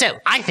enjoyed it.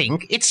 So, I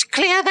think it's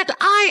clear that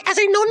I, as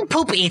a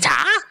non-poop eater,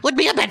 would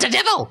be a better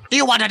devil. Do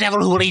you want a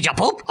devil who will eat your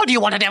poop, or do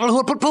you want a devil who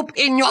will put poop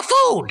in your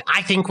food?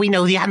 I think we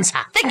know the answer.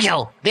 Thank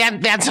you. The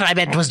answer I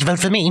meant was to vote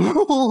for me.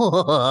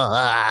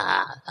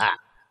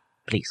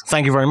 Please.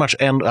 Thank you very much,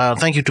 and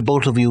thank you to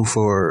both of you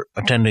for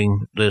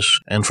attending this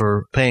and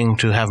for paying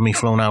to have me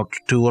flown out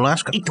to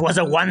Alaska. It was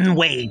a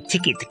one-way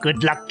ticket.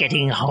 Good luck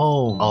getting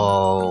home.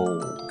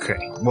 Okay.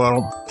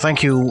 Well,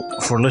 thank you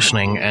for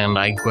listening, and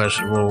I guess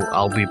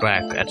I'll be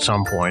back at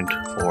some point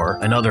for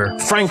another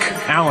Frank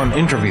Allen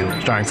interview,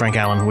 starring Frank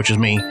Allen, which is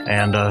me,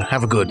 and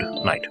have a good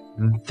night.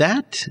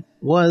 That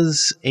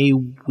was a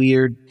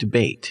weird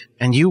debate.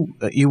 And you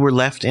were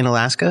left in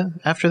Alaska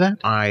after that?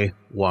 I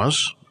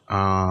was.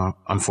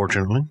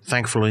 Unfortunately.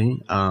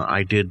 Thankfully,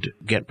 I did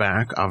get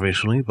back,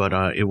 obviously, but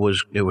it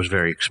was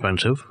very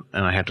expensive,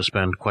 and I had to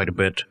spend quite a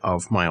bit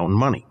of my own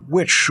money,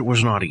 which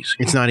was not easy.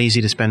 It's not easy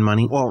to spend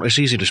money? Well, it's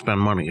easy to spend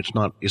money. It's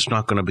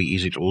not going to be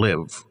easy to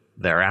live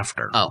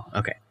thereafter. Oh,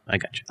 okay. I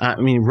got you. I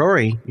mean,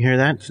 Rory, you hear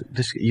that?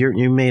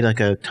 You made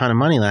like a ton of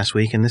money last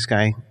week, and this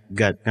guy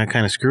got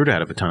kind of screwed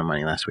out of a ton of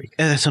money last week.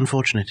 That's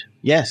unfortunate.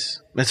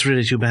 Yes, that's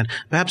really too bad.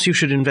 Perhaps you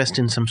should invest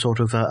in some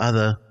sort of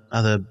other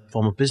other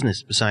form of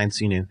business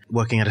besides,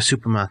 working at a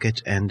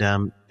supermarket and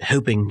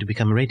hoping to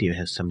become a radio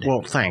host someday.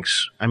 Well,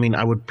 thanks. I mean,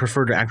 I would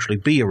prefer to actually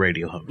be a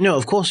radio host. No,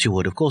 of course you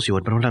would.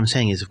 But what I'm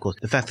saying is, of course,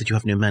 the fact that you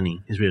have no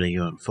money is really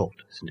your own fault,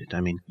 isn't it?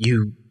 I mean,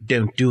 you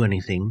don't do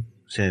anything.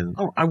 So,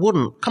 I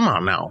wouldn't. Come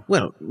on now.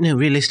 Well, no,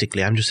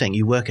 realistically, I'm just saying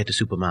you work at a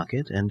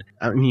supermarket, and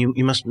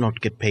you must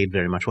not get paid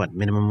very much. What,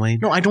 minimum wage?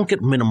 No, I don't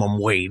get minimum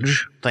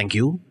wage. Thank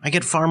you. I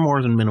get far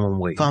more than minimum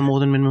wage. Far more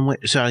than minimum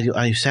wage. So,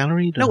 are you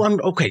salaried? No, I'm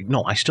okay.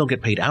 No, I still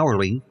get paid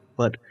hourly,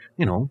 but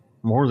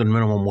more than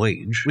minimum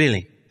wage.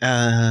 Really?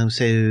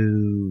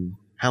 So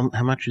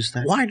how much is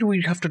that? Why do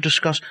we have to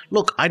discuss?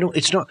 Look,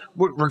 it's not.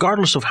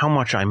 Regardless of how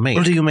much I make.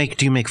 Well, do you make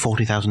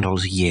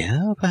 $40,000 a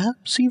year,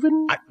 perhaps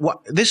even?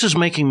 This is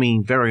making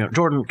me very.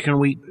 Jordan,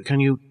 can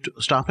you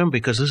stop him,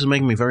 because this is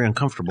making me very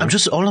uncomfortable.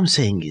 All I'm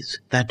saying is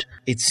that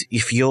it's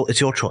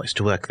your choice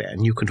to work there,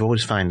 and you could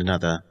always find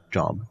another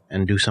job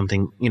and do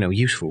something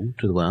useful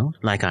to the world,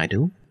 like I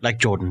do. Like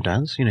Jordan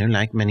does,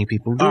 like many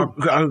people do.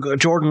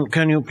 Jordan,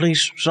 can you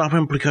please stop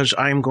him, because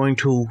I'm going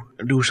to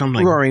do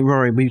something.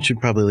 Rory, we should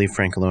probably leave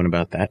Frank alone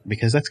about that,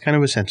 because that's kind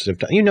of a sensitive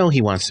topic.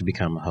 He wants to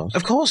become a host.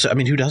 Of course. I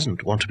mean, who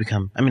doesn't want to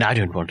become... I mean, I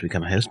don't want to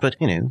become a host, but,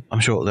 I'm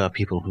sure there are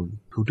people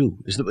who do.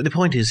 The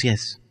point is,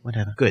 yes,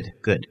 whatever. Good.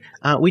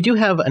 We do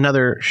have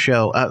another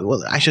show.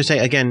 Well, I should say,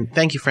 again,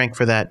 thank you, Frank,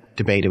 for that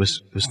debate. It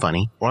was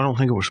funny. Well, I don't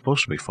think it was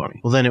supposed to be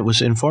funny. Well, then it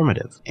was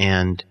informative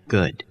and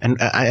good.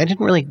 And I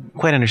didn't really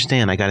quite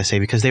understand, I gotta say,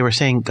 because they were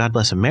saying, God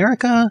bless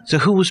America. So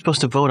who was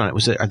supposed to vote on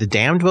it? Are the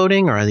damned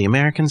voting, or are the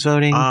Americans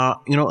voting?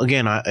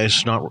 Again,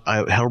 it's not.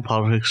 Hell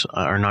politics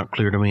are not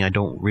clear to me. I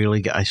don't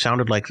really I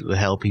sounded like the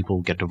hell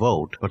people get to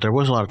vote, but there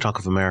was a lot of talk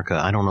of America.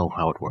 I don't know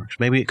how it works.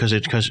 Maybe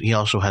because he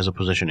also has a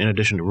position, in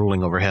addition to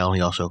ruling over hell,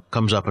 he also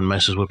comes up and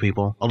messes with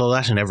people. Although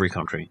that's in every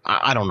country.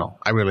 I don't know.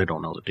 I really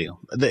don't know the deal.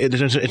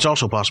 It's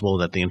also possible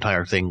that the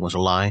entire thing was a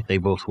lie. They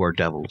both were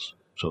devils.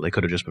 So they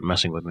could have just been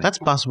messing with me. That's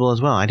possible as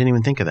well. I didn't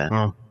even think of that.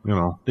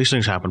 Well, these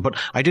things happen. But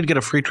I did get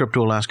a free trip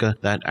to Alaska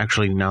that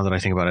actually, now that I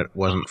think about it,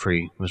 wasn't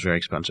free. It was very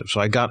expensive.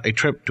 So I got a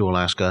trip to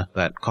Alaska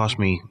that cost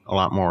me a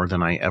lot more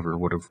than I ever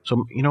would have.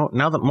 So,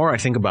 now the more I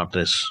think about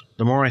this,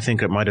 the more I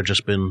think it might have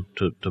just been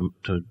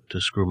to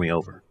screw me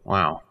over.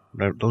 Wow.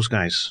 Those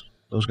guys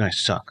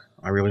suck.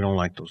 I really don't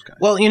like those guys.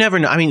 Well, you never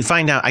know. I mean,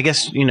 find out. I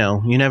guess, you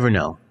never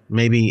know.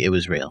 Maybe it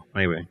was real.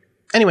 Maybe.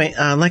 Anyway,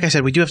 like I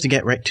said, we do have to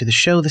get right to the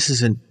show. This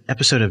is an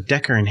episode of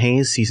Decker and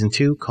Hayes Season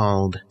 2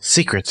 called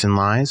Secrets and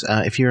Lies.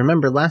 If you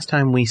remember, last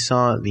time we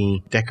saw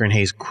the Decker and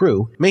Hayes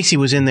crew, Macy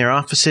was in their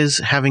offices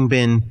having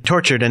been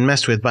tortured and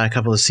messed with by a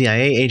couple of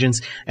CIA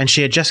agents, and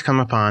she had just come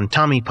upon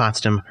Tommy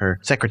Potsdam, her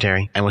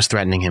secretary, and was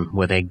threatening him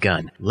with a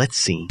gun. Let's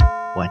see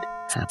what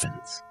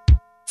happens.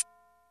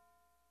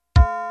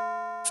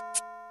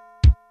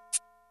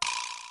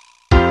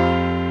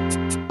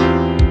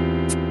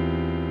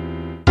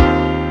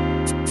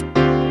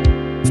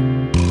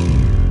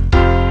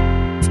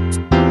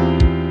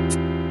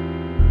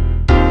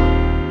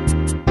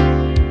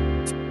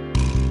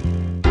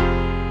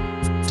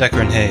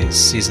 Decker and Hayes,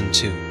 Season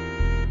 2,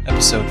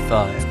 Episode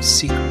 5,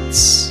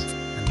 Secrets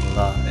and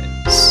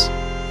Lies,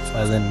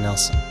 by Lynn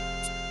Nelson.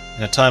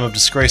 In a time of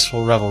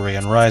disgraceful revelry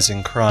and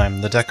rising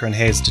crime, the Decker and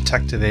Hayes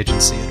Detective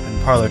Agency had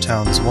been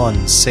Parlortown's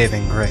one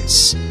saving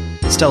grace.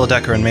 Stella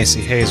Decker and Macy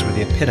Hayes were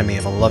the epitome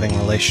of a loving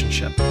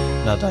relationship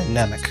and a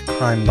dynamic,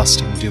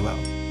 crime-busting duo.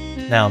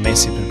 Now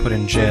Macy had been put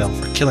in jail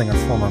for killing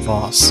her former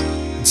boss,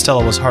 and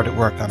Stella was hard at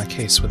work on a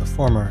case with a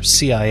former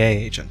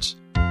CIA agent,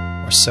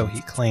 or so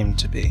he claimed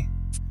to be.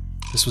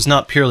 This was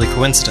not purely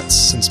coincidence,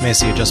 since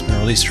Macy had just been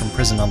released from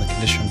prison on the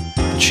condition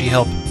that she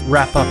helped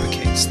wrap up a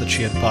case that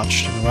she had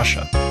botched in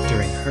Russia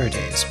during her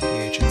days with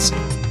the agency.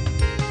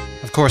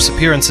 Of course,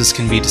 appearances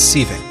can be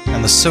deceiving,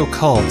 and the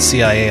so-called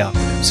CIA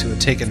operatives who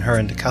had taken her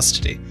into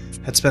custody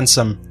had spent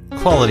some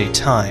quality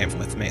time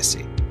with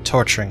Macy,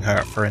 torturing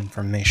her for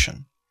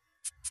information.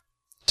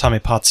 Tommy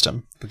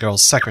Potsdam, the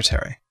girl's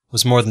secretary,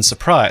 was more than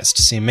surprised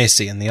to see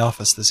Macy in the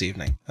office this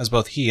evening, as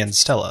both he and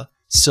Stella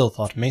still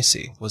thought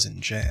Macy was in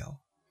jail.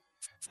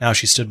 Now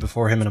she stood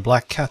before him in a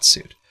black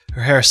catsuit,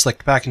 her hair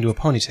slicked back into a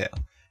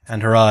ponytail,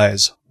 and her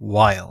eyes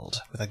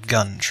wild with a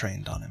gun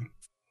trained on him.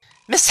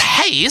 Miss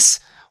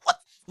Hayes?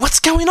 What's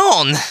going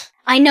on?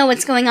 I know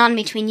what's going on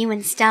between you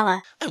and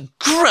Stella. Oh,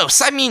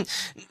 gross. I mean,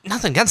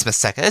 nothing against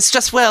Miss Decker. It's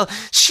just, well,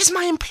 she's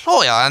my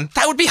employer, and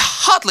that would be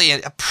hardly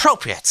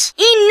appropriate.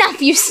 Enough,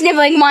 you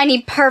sniveling,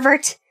 whiny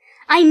pervert!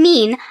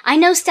 I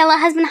know Stella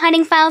has been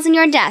hiding files in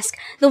your desk,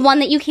 the one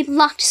that you keep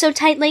locked so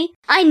tightly.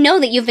 I know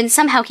that you've been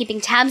somehow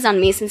keeping tabs on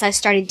me since I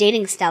started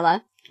dating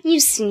Stella. You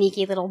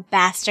sneaky little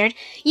bastard.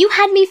 You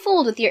had me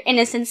fooled with your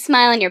innocent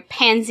smile and your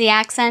pansy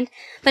accent.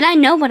 But I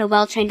know what a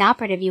well-trained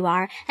operative you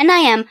are, and I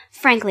am,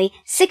 frankly,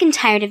 sick and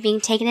tired of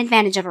being taken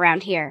advantage of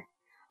around here.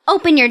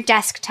 Open your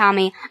desk,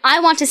 Tommy.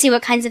 I want to see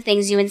what kinds of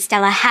things you and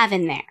Stella have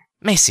in there.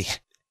 Macy,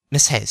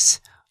 Miss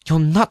Hayes, you're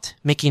not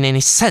making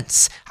any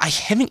sense. I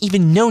haven't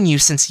even known you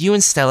since you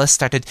and Stella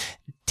started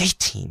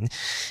dating,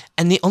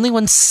 and the only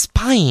one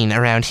spying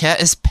around here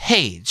is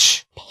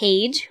Paige.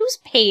 Paige? Who's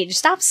Paige?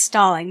 Stop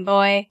stalling,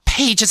 boy.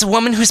 Paige is a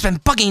woman who's been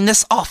bugging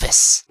this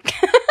office.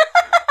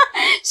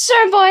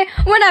 Sure, boy.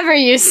 Whatever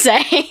you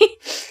say.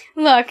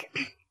 Look,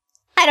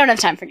 I don't have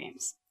time for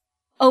games.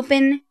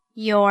 Open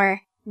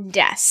your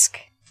desk.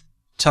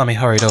 Tommy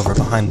hurried over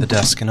behind the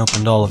desk and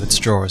opened all of its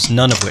drawers,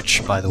 none of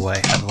which, by the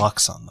way, had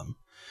locks on them.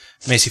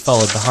 Macy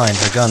followed behind,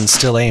 her gun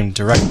still aimed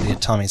directly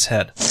at Tommy's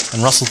head,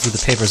 and rustled through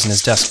the papers in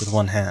his desk with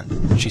one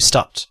hand. She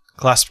stopped,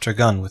 clasped her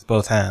gun with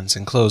both hands,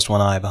 and closed one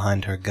eye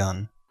behind her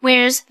gun.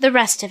 Where's the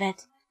rest of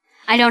it?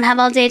 I don't have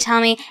all day,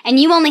 Tommy, and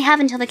you only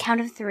have until the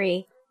count of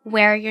 3.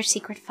 Where are your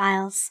secret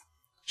files?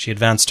 She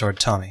advanced toward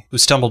Tommy, who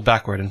stumbled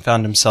backward and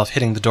found himself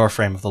hitting the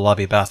doorframe of the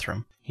lobby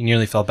bathroom. He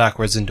nearly fell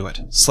backwards into it,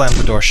 slammed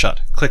the door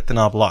shut, clicked the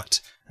knob locked,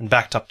 and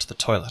backed up to the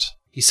toilet.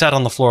 He sat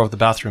on the floor of the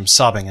bathroom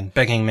sobbing and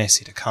begging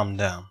Macy to calm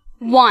down.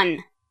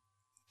 1,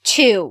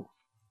 2,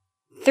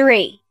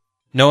 3.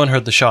 No one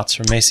heard the shots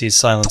from Macy's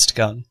silenced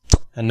gun,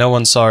 and no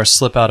one saw her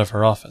slip out of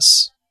her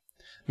office.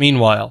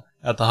 Meanwhile,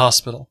 at the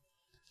hospital,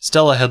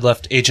 Stella had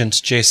left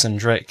Agent Jason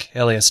Drake,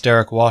 alias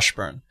Derek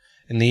Washburn,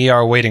 in the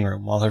ER waiting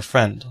room while her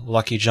friend,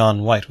 Lucky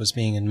John White, was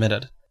being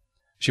admitted.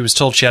 She was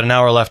told she had an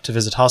hour left to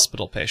visit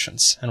hospital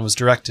patients, and was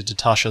directed to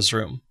Tasha's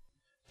room.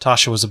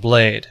 Tasha was a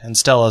Blade, and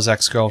Stella's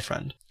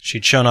ex-girlfriend.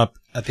 She'd shown up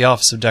at the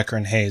office of Decker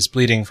and Hayes,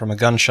 bleeding from a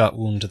gunshot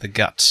wound to the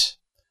gut.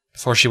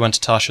 Before she went to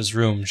Tasha's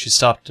room, she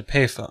stopped at a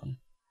payphone.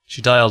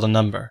 She dialed a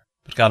number,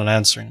 but got an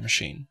answering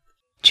machine.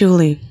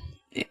 Julie,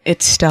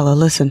 it's Stella.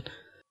 Listen,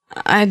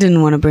 I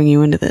didn't want to bring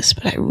you into this,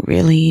 but I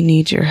really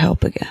need your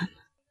help again.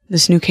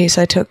 This new case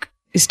I took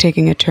is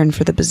taking a turn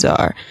for the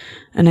bizarre,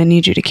 and I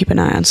need you to keep an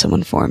eye on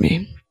someone for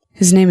me.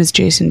 His name is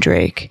Jason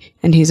Drake,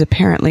 and he's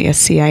apparently a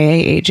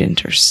CIA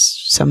agent or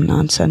some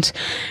nonsense.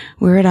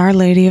 We're at Our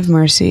Lady of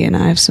Mercy, and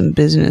I have some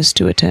business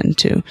to attend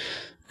to.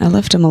 I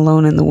left him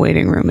alone in the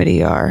waiting room at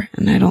ER,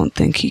 and I don't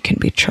think he can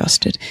be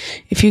trusted.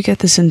 If you get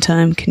this in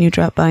time, can you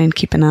drop by and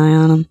keep an eye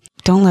on him?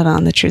 Don't let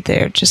on that you're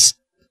there. Just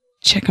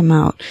check him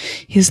out.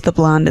 He's the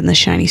blonde in the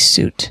shiny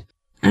suit.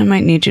 I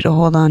might need you to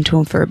hold on to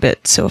him for a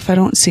bit, so if I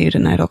don't see you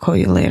tonight, I'll call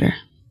you later.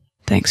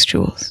 Thanks,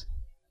 Jules.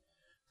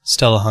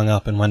 Stella hung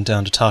up and went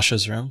down to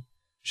Tasha's room.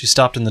 She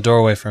stopped in the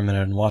doorway for a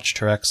minute and watched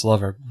her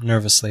ex-lover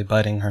nervously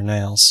biting her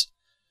nails.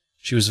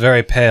 She was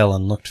very pale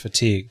and looked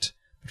fatigued,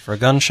 but for a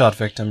gunshot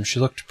victim, she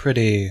looked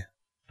pretty,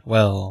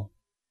 well,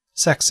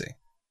 sexy.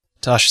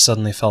 Tasha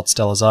suddenly felt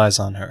Stella's eyes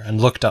on her and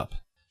looked up.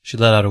 She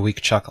let out a weak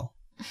chuckle.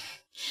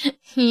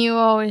 You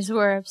always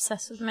were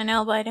obsessed with my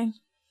nail biting.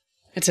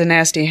 It's a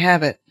nasty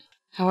habit.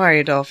 How are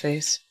you,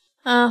 Dollface?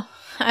 Oh,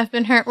 I've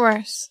been hurt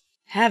worse.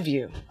 Have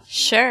you?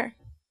 Sure.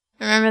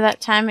 Remember that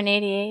time in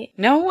 '88?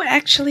 No,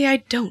 actually I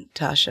don't,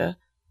 Tasha.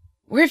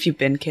 Where have you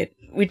been, kid?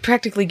 We'd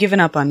practically given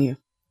up on you.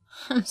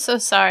 I'm so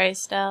sorry,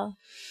 Stell.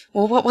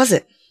 Well, what was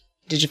it?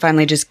 Did you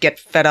finally just get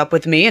fed up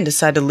with me and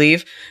decide to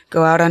leave?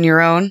 Go out on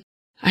your own?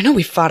 I know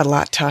we fought a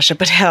lot, Tasha,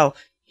 but hell,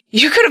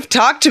 you could have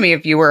talked to me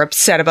if you were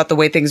upset about the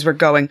way things were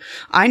going.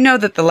 I know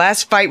that the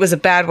last fight was a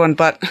bad one,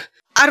 but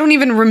I don't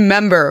even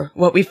remember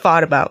what we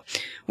fought about.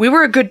 We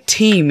were a good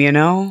team, you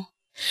know?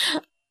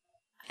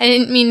 I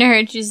didn't mean to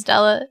hurt you,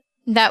 Stella.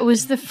 That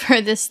was the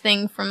furthest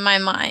thing from my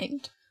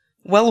mind.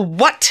 Well,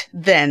 what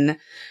then?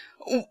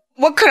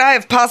 What could I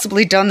have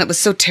possibly done that was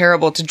so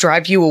terrible to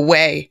drive you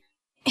away?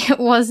 It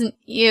wasn't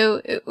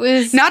you. It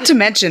was... Not to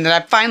mention that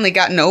I've finally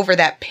gotten over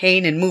that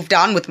pain and moved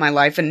on with my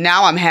life, and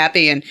now I'm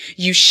happy, and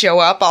you show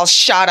up all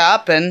shot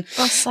up, and...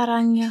 Los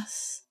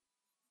arañas.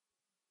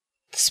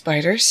 The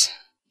spiders?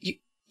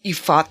 You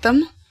fought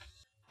them?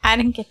 I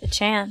didn't get the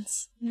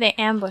chance. They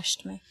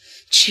ambushed me.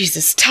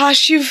 Jesus,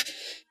 Tosh, you've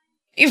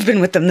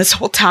been with them this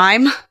whole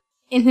time?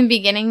 In the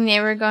beginning,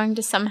 they were going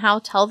to somehow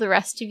tell the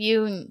rest of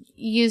you and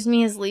use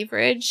me as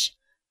leverage.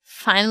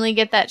 Finally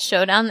get that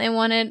showdown they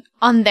wanted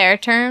on their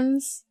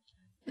terms.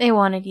 They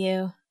wanted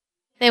you.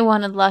 They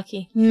wanted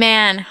Lucky.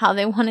 Man, how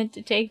they wanted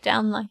to take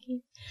down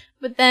Lucky.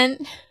 But then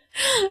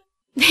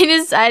they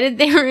decided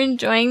they were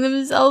enjoying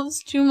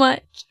themselves too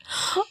much.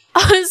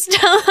 Oh,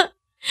 Stella,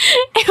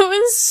 it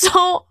was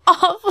so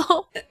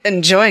awful.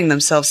 Enjoying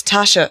themselves,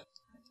 Tasha.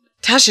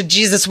 Tasha,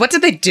 Jesus, what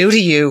did they do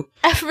to you?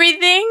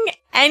 Everything,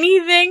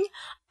 anything,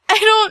 I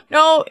don't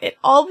know. It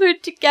all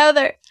put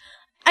together.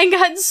 I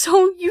got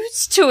so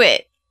used to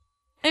it.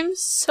 I'm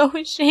so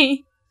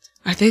ashamed.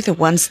 Are they the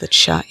ones that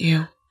shot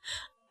you?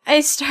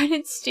 I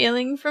started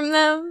stealing from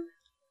them.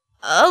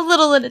 A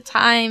little at a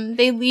time.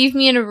 They leave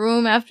me in a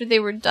room after they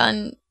were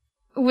done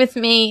with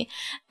me.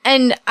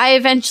 And I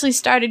eventually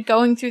started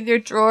going through their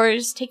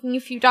drawers, taking a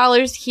few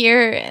dollars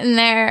here and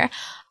there.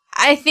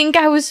 I think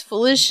I was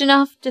foolish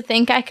enough to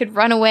think I could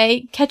run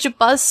away, catch a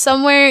bus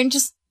somewhere, and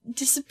just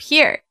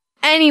disappear.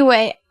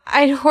 Anyway,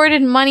 I'd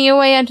hoarded money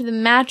away under the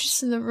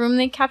mattress in the room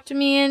they kept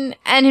me in,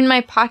 and in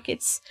my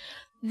pockets.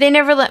 They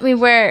never let me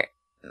wear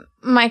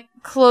my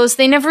clothes.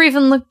 They never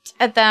even looked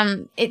at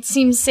them. It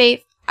seemed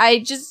safe. I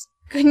just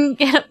couldn't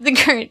get up the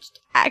courage to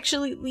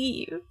actually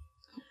leave.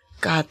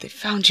 God, they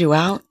found you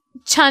out?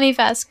 Johnny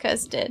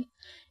Vasquez did.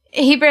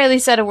 He barely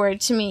said a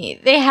word to me.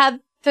 They had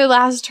their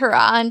last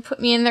hurrah and put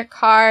me in their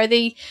car.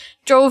 They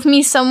drove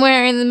me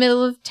somewhere in the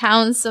middle of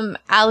town, some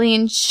alley,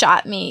 and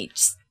shot me.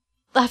 Just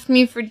left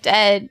me for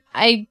dead.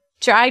 I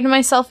dragged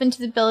myself into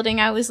the building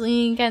I was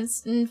leaning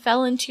against and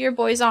fell into your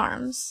boy's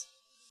arms.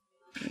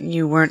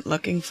 You weren't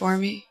looking for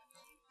me?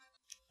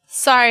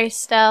 Sorry,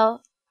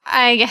 Stell.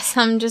 I guess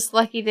I'm just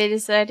lucky they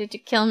decided to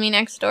kill me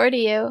next door to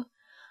you.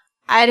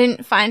 I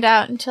didn't find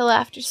out until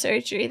after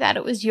surgery that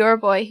it was your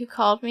boy who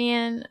called me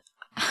in.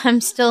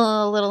 I'm still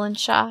a little in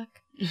shock.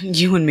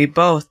 You and me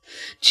both.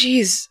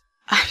 Jeez,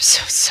 I'm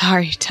so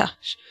sorry,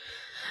 Tosh.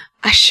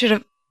 I should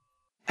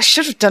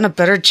have done a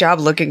better job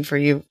looking for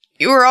you.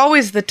 You were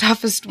always the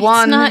toughest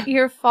one. It's not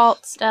your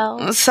fault, Stell.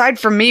 Aside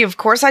from me, of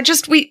course.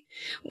 We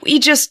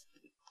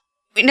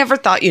never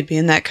thought you'd be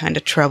in that kind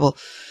of trouble.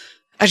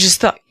 I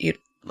just thought you'd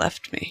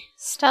left me.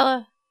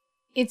 Stella,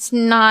 it's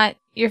not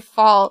your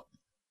fault.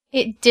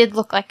 It did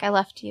look like I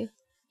left you.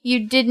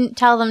 You didn't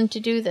tell them to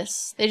do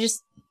this. They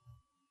just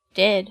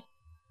did.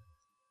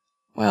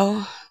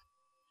 Well,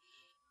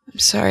 I'm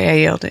sorry I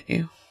yelled at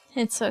you.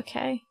 It's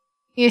okay.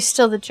 You're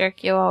still the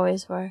jerk you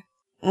always were.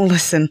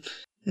 Listen,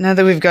 now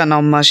that we've gotten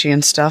all mushy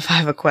and stuff, I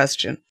have a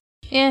question.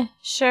 Yeah,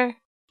 sure.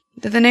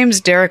 Do the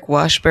names Derek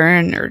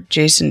Washburn or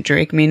Jason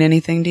Drake mean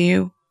anything to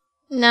you?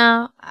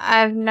 No,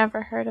 I've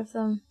never heard of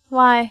them.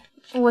 Why?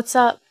 What's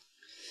up?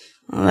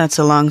 Well, that's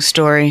a long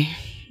story.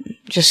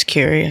 Just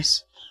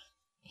curious.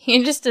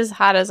 You're just as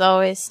hot as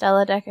always,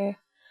 Stella Decker.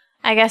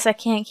 I guess I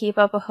can't keep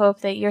up a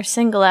hope that you're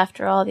single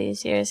after all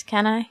these years,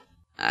 can I?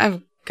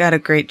 I've got a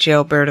great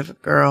jailbird of a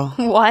girl.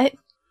 What?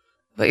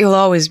 But you'll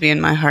always be in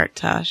my heart,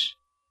 Tosh.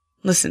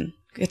 Listen,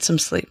 get some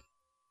sleep.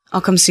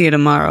 I'll come see you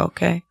tomorrow,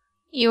 okay?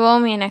 You owe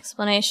me an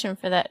explanation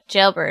for that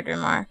jailbird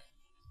remark.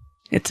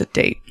 It's a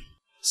date.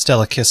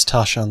 Stella kissed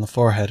Tasha on the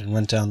forehead and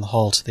went down the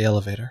hall to the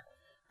elevator.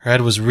 Her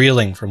head was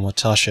reeling from what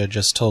Tasha had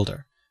just told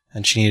her,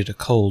 and she needed a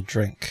cold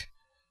drink.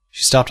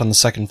 She stopped on the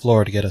second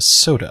floor to get a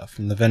soda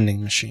from the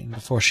vending machine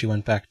before she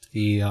went back to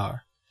the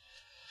ER.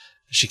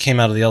 As she came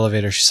out of the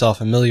elevator, she saw a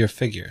familiar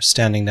figure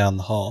standing down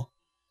the hall.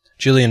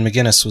 Julian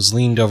McGinnis was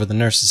leaned over the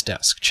nurse's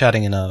desk,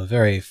 chatting in a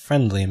very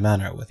friendly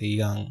manner with a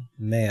young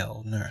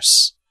male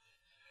nurse.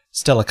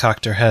 Stella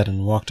cocked her head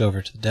and walked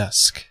over to the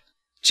desk.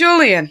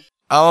 Julian!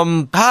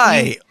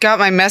 Hi. You got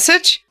my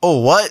message? Oh,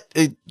 what?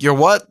 Your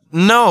what?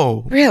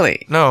 No.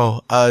 Really?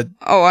 No,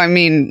 Oh, I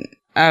mean,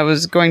 I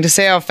was going to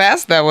say how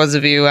fast that was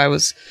of you. I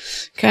was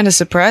kind of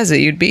surprised that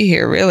you'd be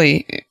here,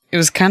 really. It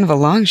was kind of a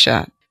long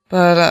shot.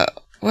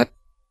 But, what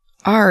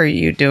are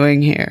you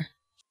doing here?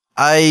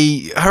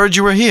 I heard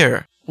you were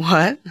here.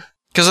 What?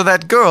 'Cause of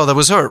that girl that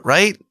was hurt,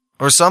 right?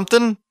 Or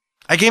something?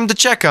 I came to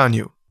check on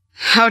you.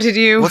 How did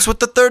you... What's with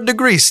the third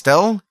degree,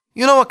 Stell?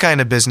 You know what kind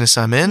of business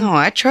I'm in. No,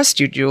 I trust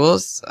you,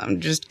 Jules.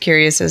 I'm just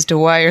curious as to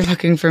why you're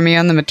looking for me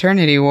on the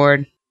maternity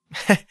ward.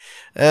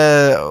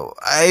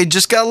 I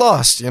just got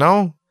lost, you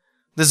know?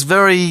 This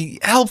very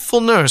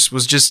helpful nurse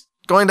was just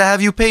going to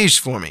have you paged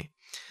for me.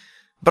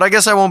 But I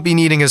guess I won't be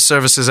needing his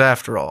services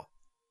after all.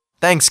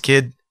 Thanks,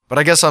 kid, but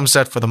I guess I'm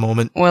set for the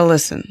moment. Well,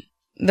 listen.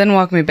 Then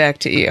walk me back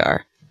to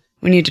ER.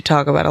 We need to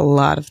talk about a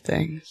lot of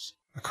things.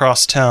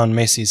 Across town,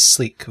 Macy's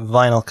sleek,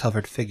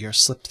 vinyl-covered figure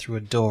slipped through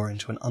a door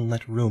into an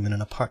unlit room in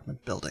an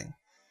apartment building.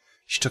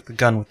 She took the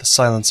gun with the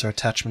silencer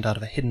attachment out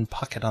of a hidden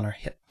pocket on her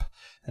hip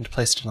and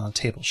placed it on a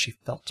table she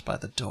felt by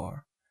the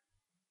door.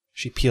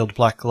 She peeled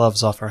black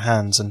gloves off her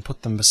hands and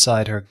put them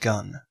beside her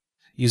gun.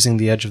 Using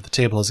the edge of the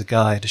table as a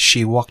guide,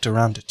 she walked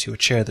around it to a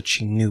chair that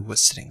she knew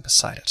was sitting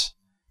beside it.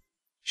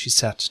 She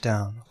sat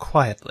down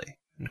quietly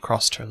and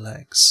crossed her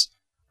legs.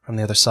 From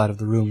the other side of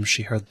the room,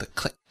 she heard the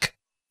click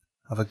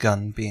of a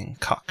gun being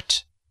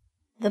cocked.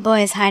 The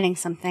boy is hiding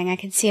something. I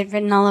could see it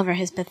written all over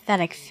his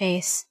pathetic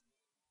face.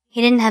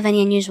 He didn't have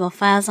any unusual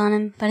files on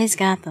him, but he's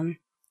got them.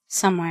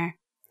 Somewhere.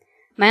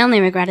 My only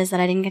regret is that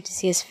I didn't get to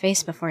see his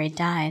face before he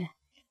died.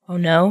 Oh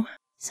no?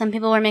 Some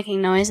people were making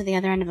noise at the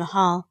other end of the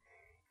hall.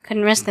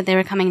 Couldn't risk that they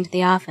were coming into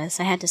the office.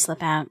 I had to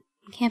slip out.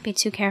 Can't be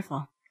too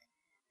careful.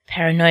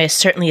 Paranoia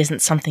certainly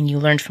isn't something you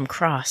learned from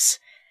Cross.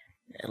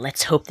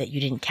 Let's hope that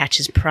you didn't catch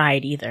his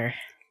pride either.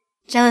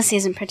 Jealousy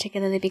isn't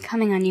particularly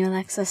becoming on you,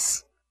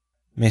 Alexis.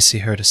 Macy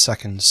heard a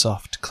second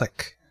soft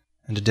click,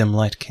 and a dim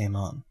light came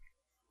on.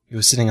 He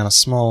was sitting on a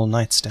small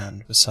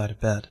nightstand beside a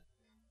bed.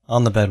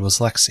 On the bed was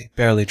Lexi,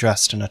 barely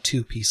dressed in a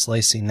two-piece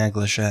lacy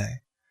negligee.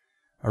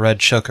 A red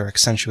choker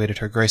accentuated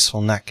her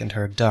graceful neck, and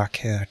her dark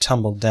hair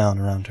tumbled down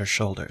around her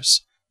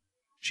shoulders.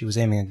 She was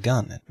aiming a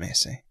gun at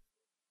Macy.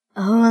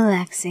 Oh,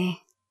 Alexi.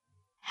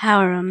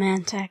 How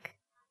romantic.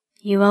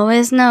 You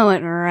always know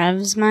what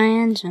revs my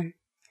engine.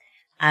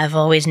 I've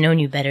always known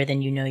you better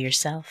than you know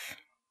yourself.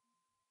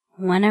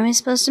 When are we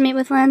supposed to meet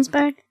with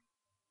Landsberg?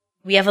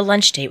 We have a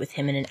lunch date with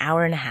him in an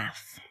hour and a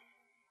half.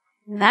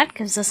 That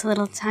gives us a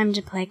little time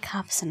to play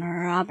cops and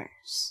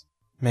robbers.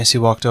 Macy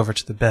walked over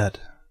to the bed,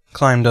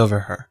 climbed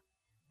over her,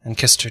 and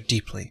kissed her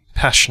deeply,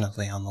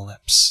 passionately on the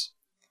lips.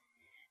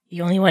 The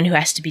only one who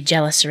has to be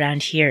jealous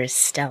around here is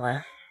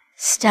Stella.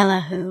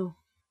 Stella who?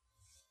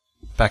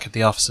 Back at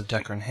the office of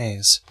Decker and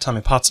Hayes,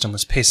 Tommy Potsdam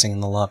was pacing in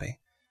the lobby.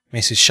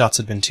 Macy's shots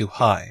had been too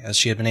high, as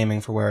she had been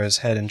aiming for where his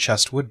head and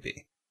chest would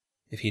be,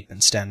 if he'd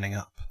been standing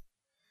up.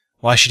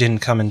 Why she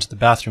didn't come into the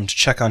bathroom to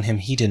check on him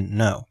he didn't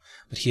know,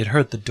 but he had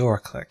heard the door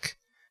click,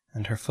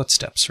 and her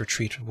footsteps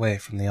retreat away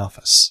from the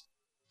office.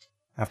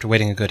 After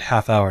waiting a good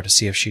half hour to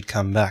see if she'd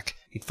come back,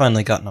 he'd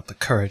finally gotten up the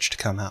courage to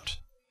come out.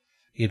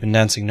 He had been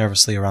dancing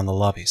nervously around the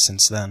lobby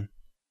since then.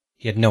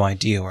 He had no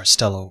idea where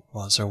Stella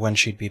was or when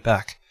she'd be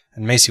back,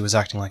 and Macy was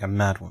acting like a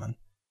madwoman.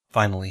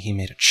 Finally, he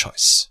made a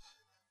choice.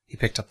 He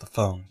picked up the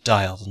phone,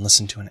 dialed, and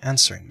listened to an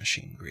answering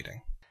machine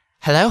greeting.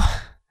 Hello?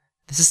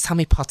 This is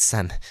Tommy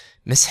Potsdam,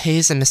 Miss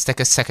Hayes and Miss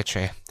Decker's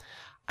secretary.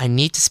 I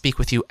need to speak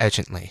with you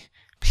urgently.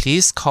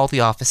 Please call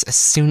the office as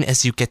soon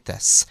as you get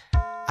this.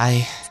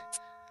 I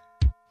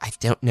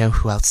don't know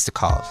who else to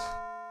call.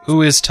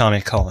 Who is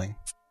Tommy calling?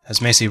 Has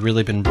Macy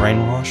really been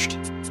brainwashed?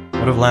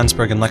 What have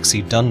Landsberg and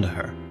Lexi done to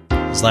her?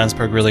 Is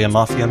Landsberg really a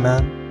mafia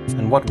man?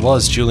 And what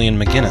was Julian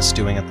McGinnis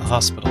doing at the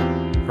hospital?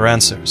 For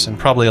answers, and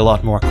probably a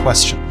lot more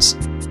questions,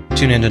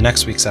 tune into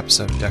next week's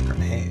episode of Decker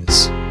and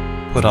Hayes.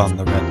 Put on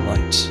the red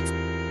light.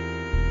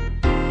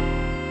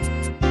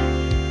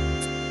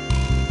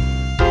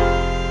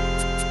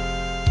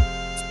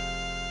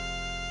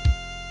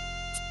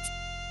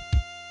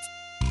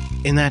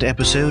 In that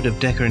episode of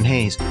Decker and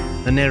Hayes,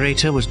 the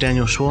narrator was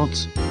Daniel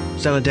Schwartz,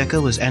 Stella Decker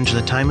was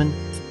Angela Timon,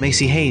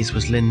 Macy Hayes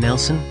was Lynn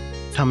Nelson,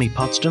 Tommy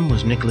Potsdam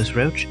was Nicholas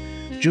Roach,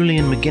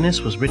 Julian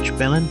McGinnis was Rich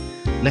Bellin,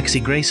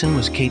 Lexi Grayson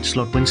was Kate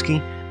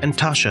Slotwinski, and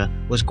Tasha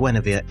was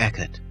Guinevere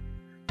Eckert.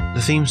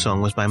 The theme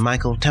song was by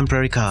Michael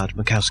Temporary Card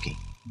Mikowski.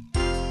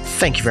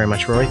 Thank you very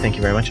much, Rory. Thank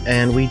you very much.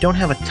 And we don't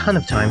have a ton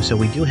of time, so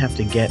we do have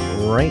to get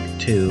right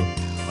to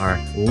our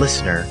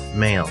listener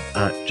mail.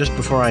 Just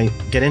before I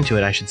get into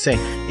it, I should say,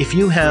 if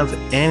you have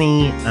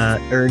any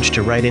urge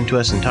to write into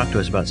us and talk to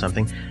us about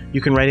something,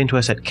 you can write into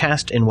us at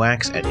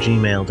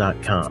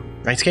castinwax@gmail.com.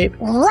 Right, Scape?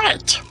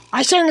 Right!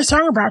 I sang a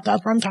song about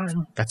that one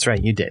time. That's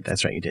right, you did.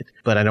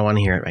 But I don't want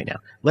to hear it right now.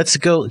 Let's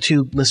go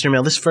to listener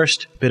mail. This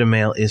first bit of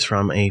mail is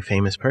from a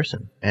famous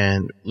person,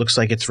 and looks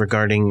like it's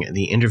regarding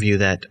the interview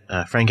that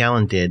Frank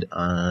Allen did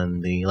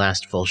on the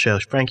last full show.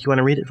 Frank, you want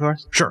to read it for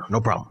us? Sure,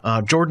 no problem.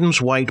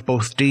 Jordan's White,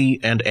 both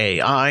D and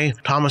A. I,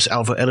 Thomas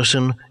Alva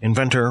Edison,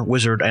 inventor,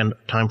 wizard, and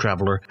time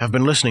traveler, have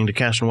been listening to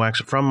Cast and Wax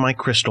from my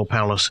crystal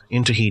palace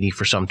in Tahiti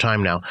for some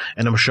time now,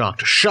 and I'm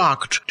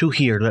shocked to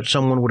hear that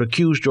someone would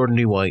accuse Jordan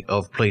D. White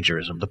of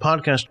plagiarism. The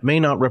podcast may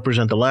not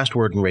represent the last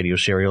word in radio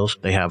serials.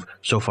 They have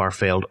so far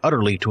failed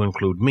utterly to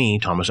include me,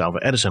 Thomas Alva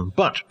Edison,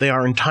 but they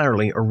are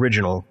entirely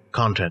original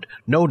content.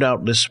 No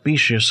doubt this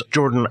specious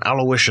Jordan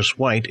Aloysius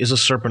White is a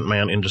serpent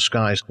man in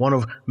disguise, one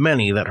of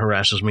many that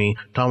harasses me,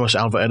 Thomas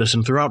Alva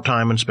Edison, throughout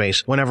time and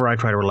space whenever I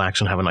try to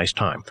relax and have a nice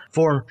time.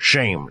 For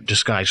shame,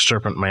 disguised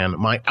serpent man.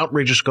 My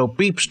outrageous scope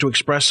beeps to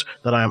express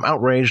that I am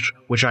outraged,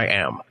 which I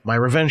am. My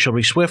revenge shall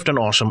be swift and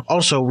awesome.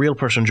 Also, real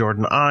person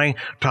Jordan, I,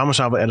 Thomas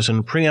Alva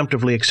Edison,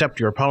 preemptively accept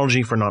your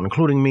apology for not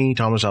including me,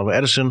 Thomas Alva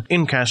Edison,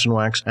 in Cast and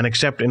Wax, and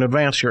accept in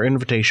advance your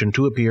invitation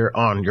to appear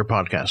on your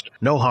podcast.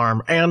 No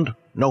harm and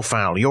no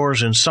foul.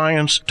 Yours in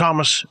science,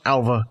 Thomas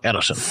Alva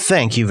Edison.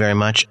 Thank you very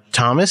much,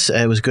 Thomas.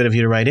 It was good of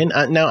you to write in.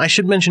 Now, I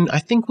should mention, I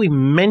think we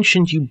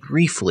mentioned you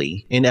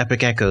briefly in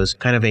Epic Echoes,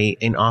 kind of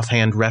an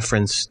offhand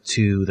reference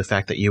to the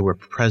fact that you were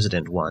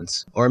president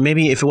once. Or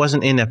maybe if it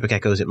wasn't in Epic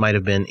Echoes, it might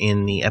have been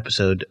in the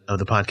episode of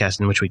the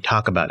podcast in which we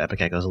talk about Epic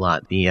Echoes a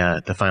lot,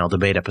 the final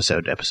debate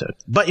episode.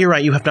 But you're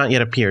right, you have not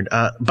yet appeared.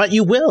 But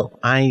you will.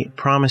 I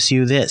promise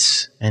you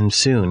this, and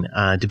soon.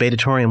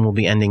 Debatorium will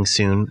be ending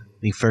soon.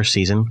 The first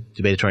season,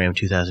 Debatorium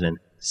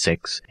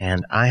 2006,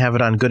 and I have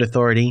it on good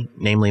authority,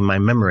 namely my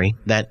memory,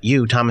 that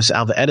you, Thomas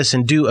Alva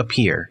Edison, do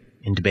appear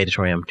in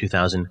Debatorium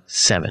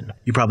 2007.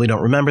 You probably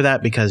don't remember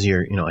that because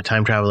you're, a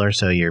time traveler,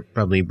 so you're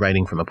probably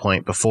writing from a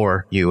point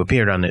before you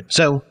appeared on it.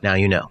 So, now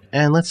you know.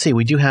 And let's see,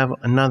 we do have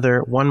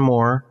one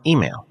more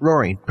email.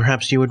 Rory,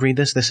 perhaps you would read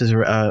this? This is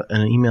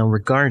an email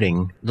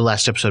regarding the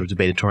last episode of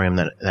Debatorium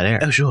that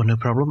aired. Oh, sure, no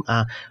problem.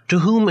 To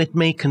whom it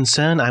may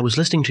concern, I was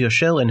listening to your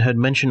show and heard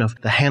mention of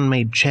the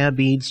handmade chair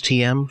beads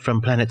TM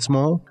from Planet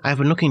Small. I have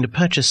been looking to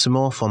purchase some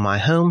more for my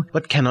home,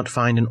 but cannot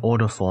find an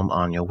order form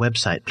on your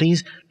website.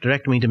 Please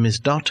direct me to Ms.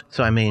 Dot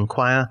so I may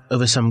inquire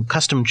over some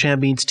custom chair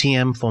beads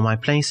TM for my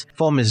place.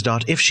 For Ms.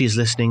 Dot, if she's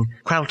listening,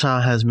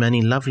 Kraltar has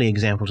many lovely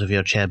examples of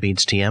your chair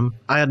beads TM.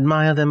 I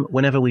admire them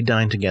whenever we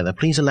dine together.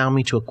 Please allow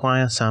me to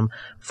acquire some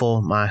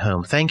for my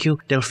home. Thank you,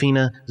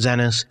 Delphina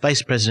Zanos,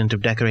 Vice President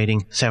of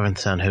Decorating, Seventh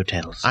Sun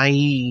Hotels.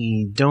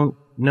 I don't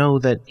know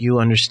that you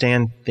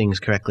understand things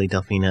correctly,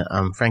 Delphina.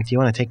 Frank, do you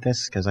want to take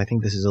this? Because I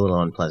think this is a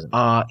little unpleasant.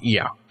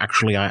 Yeah.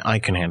 Actually, I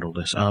can handle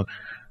this.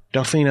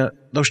 Delphina,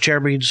 those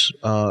chair beads,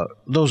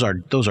 those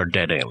are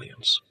dead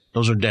aliens.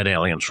 Those are dead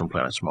aliens from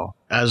Planet Small.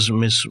 As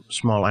Miss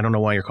Small, I don't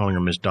know why you're calling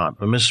her Miss Dot,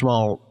 but Miss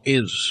Small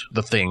is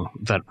the thing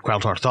that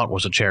Kraltar thought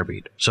was a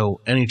chairbead.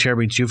 So any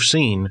chairbeads you've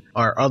seen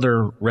are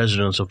other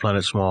residents of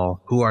Planet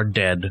Small who are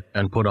dead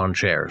and put on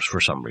chairs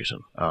for some reason.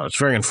 It's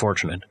very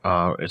unfortunate.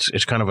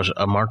 It's kind of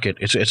a market.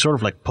 It's sort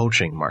of like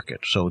poaching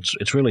market. So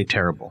it's really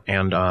terrible.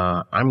 And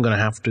I'm gonna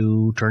have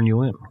to turn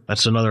you in.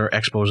 That's another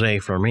expose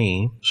for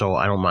me. So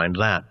I don't mind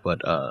that.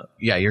 But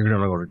yeah, you're gonna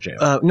go to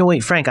jail. No,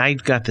 wait, Frank, I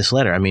got this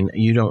letter. I mean,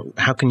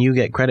 how can you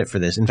get credit for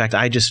this? In fact,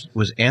 I just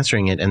was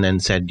answering it and then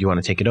said, do you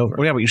want to take it over?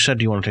 Well, yeah, but you said,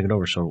 do you want to take it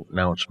over? So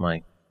now it's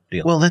my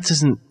deal. Well, that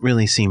doesn't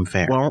really seem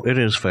fair. Well, it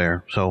is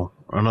fair. So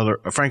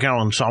Frank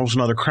Allen solves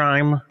another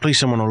crime. Please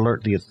someone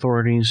alert the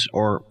authorities,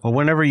 or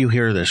whenever you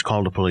hear this,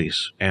 call the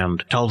police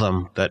and tell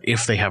them that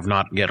if they have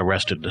not yet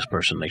arrested this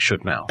person, they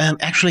should now.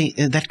 Actually,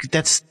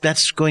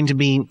 that's going to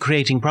be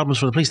creating problems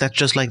for the police. That's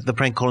just like the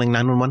prank calling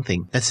 911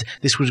 thing. This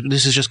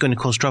is just going to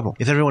cause trouble.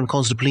 If everyone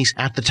calls the police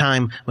at the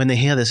time when they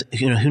hear this,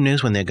 who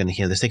knows when they're going to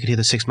hear this? They could hear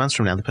this 6 months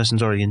from now. The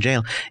person's already in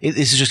jail.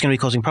 This is just going to be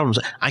causing problems.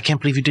 I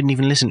can't believe you didn't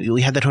even listen.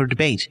 We had that whole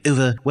debate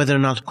over whether or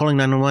not calling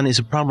 911 is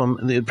a problem,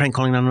 the prank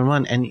calling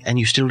 911,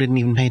 and you still didn't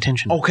even pay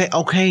attention.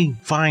 Okay,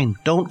 fine.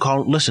 Don't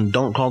call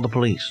the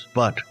police.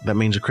 But that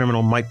means a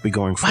criminal might be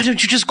going for... Why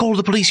don't you just call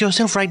the police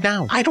yourself right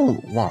now? I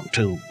don't want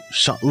to.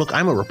 Look,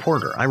 I'm a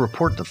reporter. I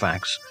report the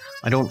facts.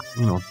 I don't,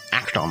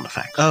 act on the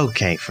facts.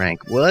 Okay,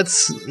 Frank. Well,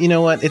 you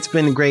know what? It's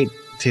been great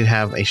to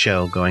have a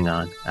show going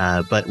on,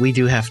 but we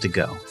do have to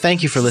go.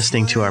 Thank you for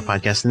listening to our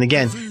podcast. And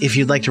again, if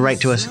you'd like to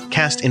write to us,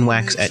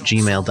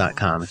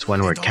 castinwax@gmail.com. It's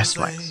one word,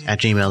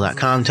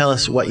 castinwax@gmail.com. Tell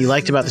us what you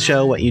liked about the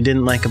show, what you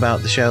didn't like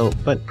about the show,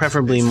 but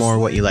preferably more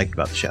what you liked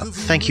about the show.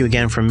 Thank you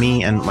again from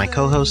me and my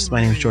co-hosts.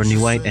 My name is Jordan E.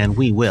 White, and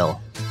we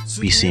will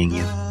be seeing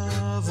you.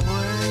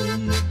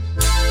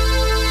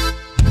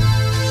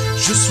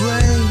 Je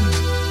souhaite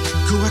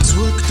que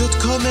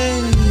waxwork.com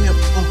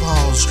en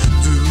page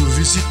vous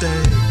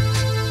visiter.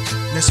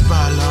 N'est-ce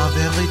pas la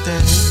vérité?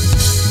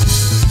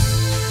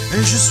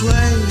 Et je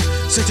souhaite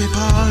cette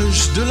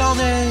page de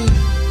l'année,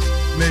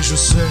 mais je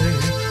sais,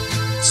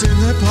 ce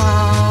n'est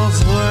pas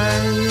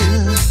vrai.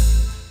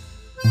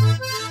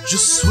 Je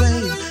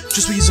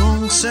suis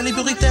en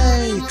célébrité,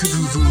 que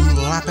vous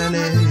vous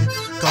rappelez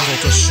quand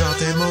votre chant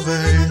est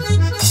mauvais.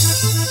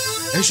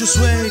 Et je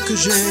souhaite que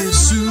j'ai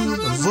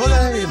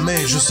survolé,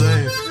 mais je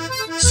sais,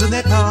 ce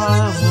n'est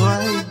pas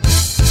vrai.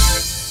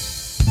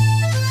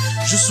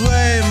 Je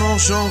souhaite mon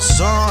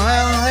chanson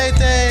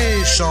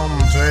arrêtée,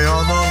 chanter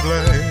en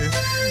anglais,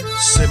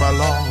 c'est ma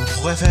langue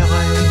préférée.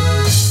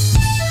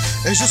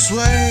 Et je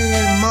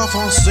souhaite mon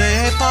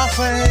français est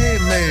parfait,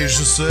 mais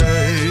je sais,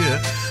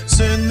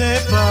 ce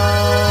n'est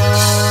pas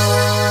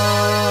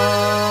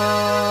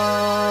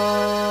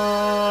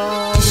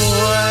vrai.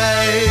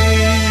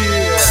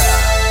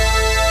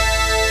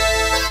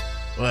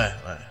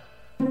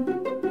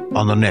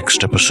 On the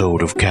next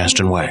episode of Cast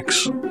and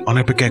Wax, on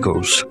Epic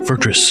Echoes,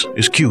 Fortress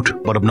is cute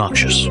but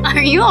obnoxious.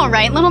 Are you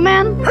alright, little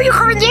man? Are you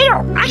calling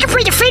Yellow? I can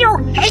play the fiddle.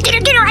 Hey,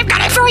 dinner, I've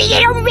got it for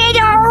Yellow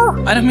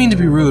Meadow. I don't mean to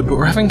be rude, but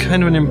we're having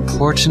kind of an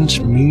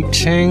important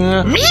meeting.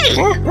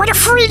 Meeting? What a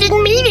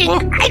freaking meeting!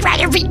 I'd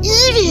rather be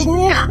eating.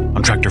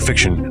 On Tractor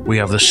Fiction, we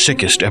have the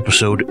sickest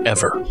episode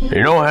ever.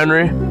 You know,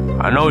 Henry,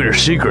 I know your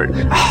secret.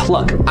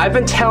 Look, I've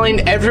been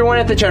telling everyone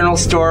at the general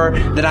store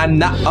that I'm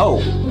not...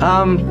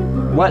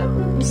 what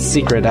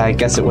secret? I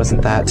guess it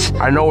wasn't that.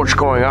 I know what's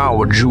going on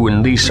with you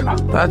and Lisa.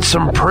 That's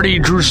some pretty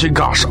juicy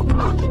gossip.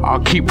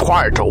 I'll keep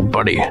quiet, old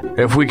buddy,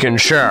 if we can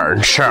share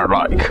and share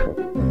like.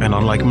 And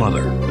unlike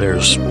Mother,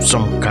 there's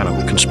some kind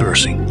of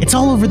conspiracy. It's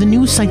all over the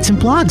news sites and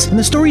blogs, and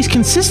the story's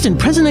consistent.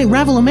 President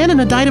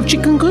Ravalomanana died of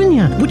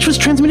chikungunya, which was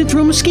transmitted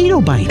through a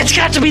mosquito bite. It's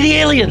got to be the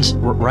aliens!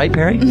 Right,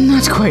 Perry?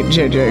 Not quite,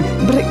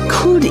 JJ, but it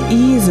could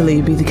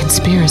easily be the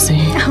conspiracy.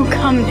 Oh,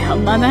 come now,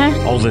 Mother.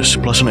 All this,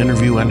 plus an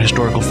interview and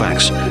historical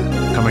facts,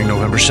 coming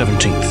November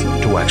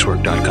 17th to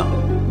waxwork.com.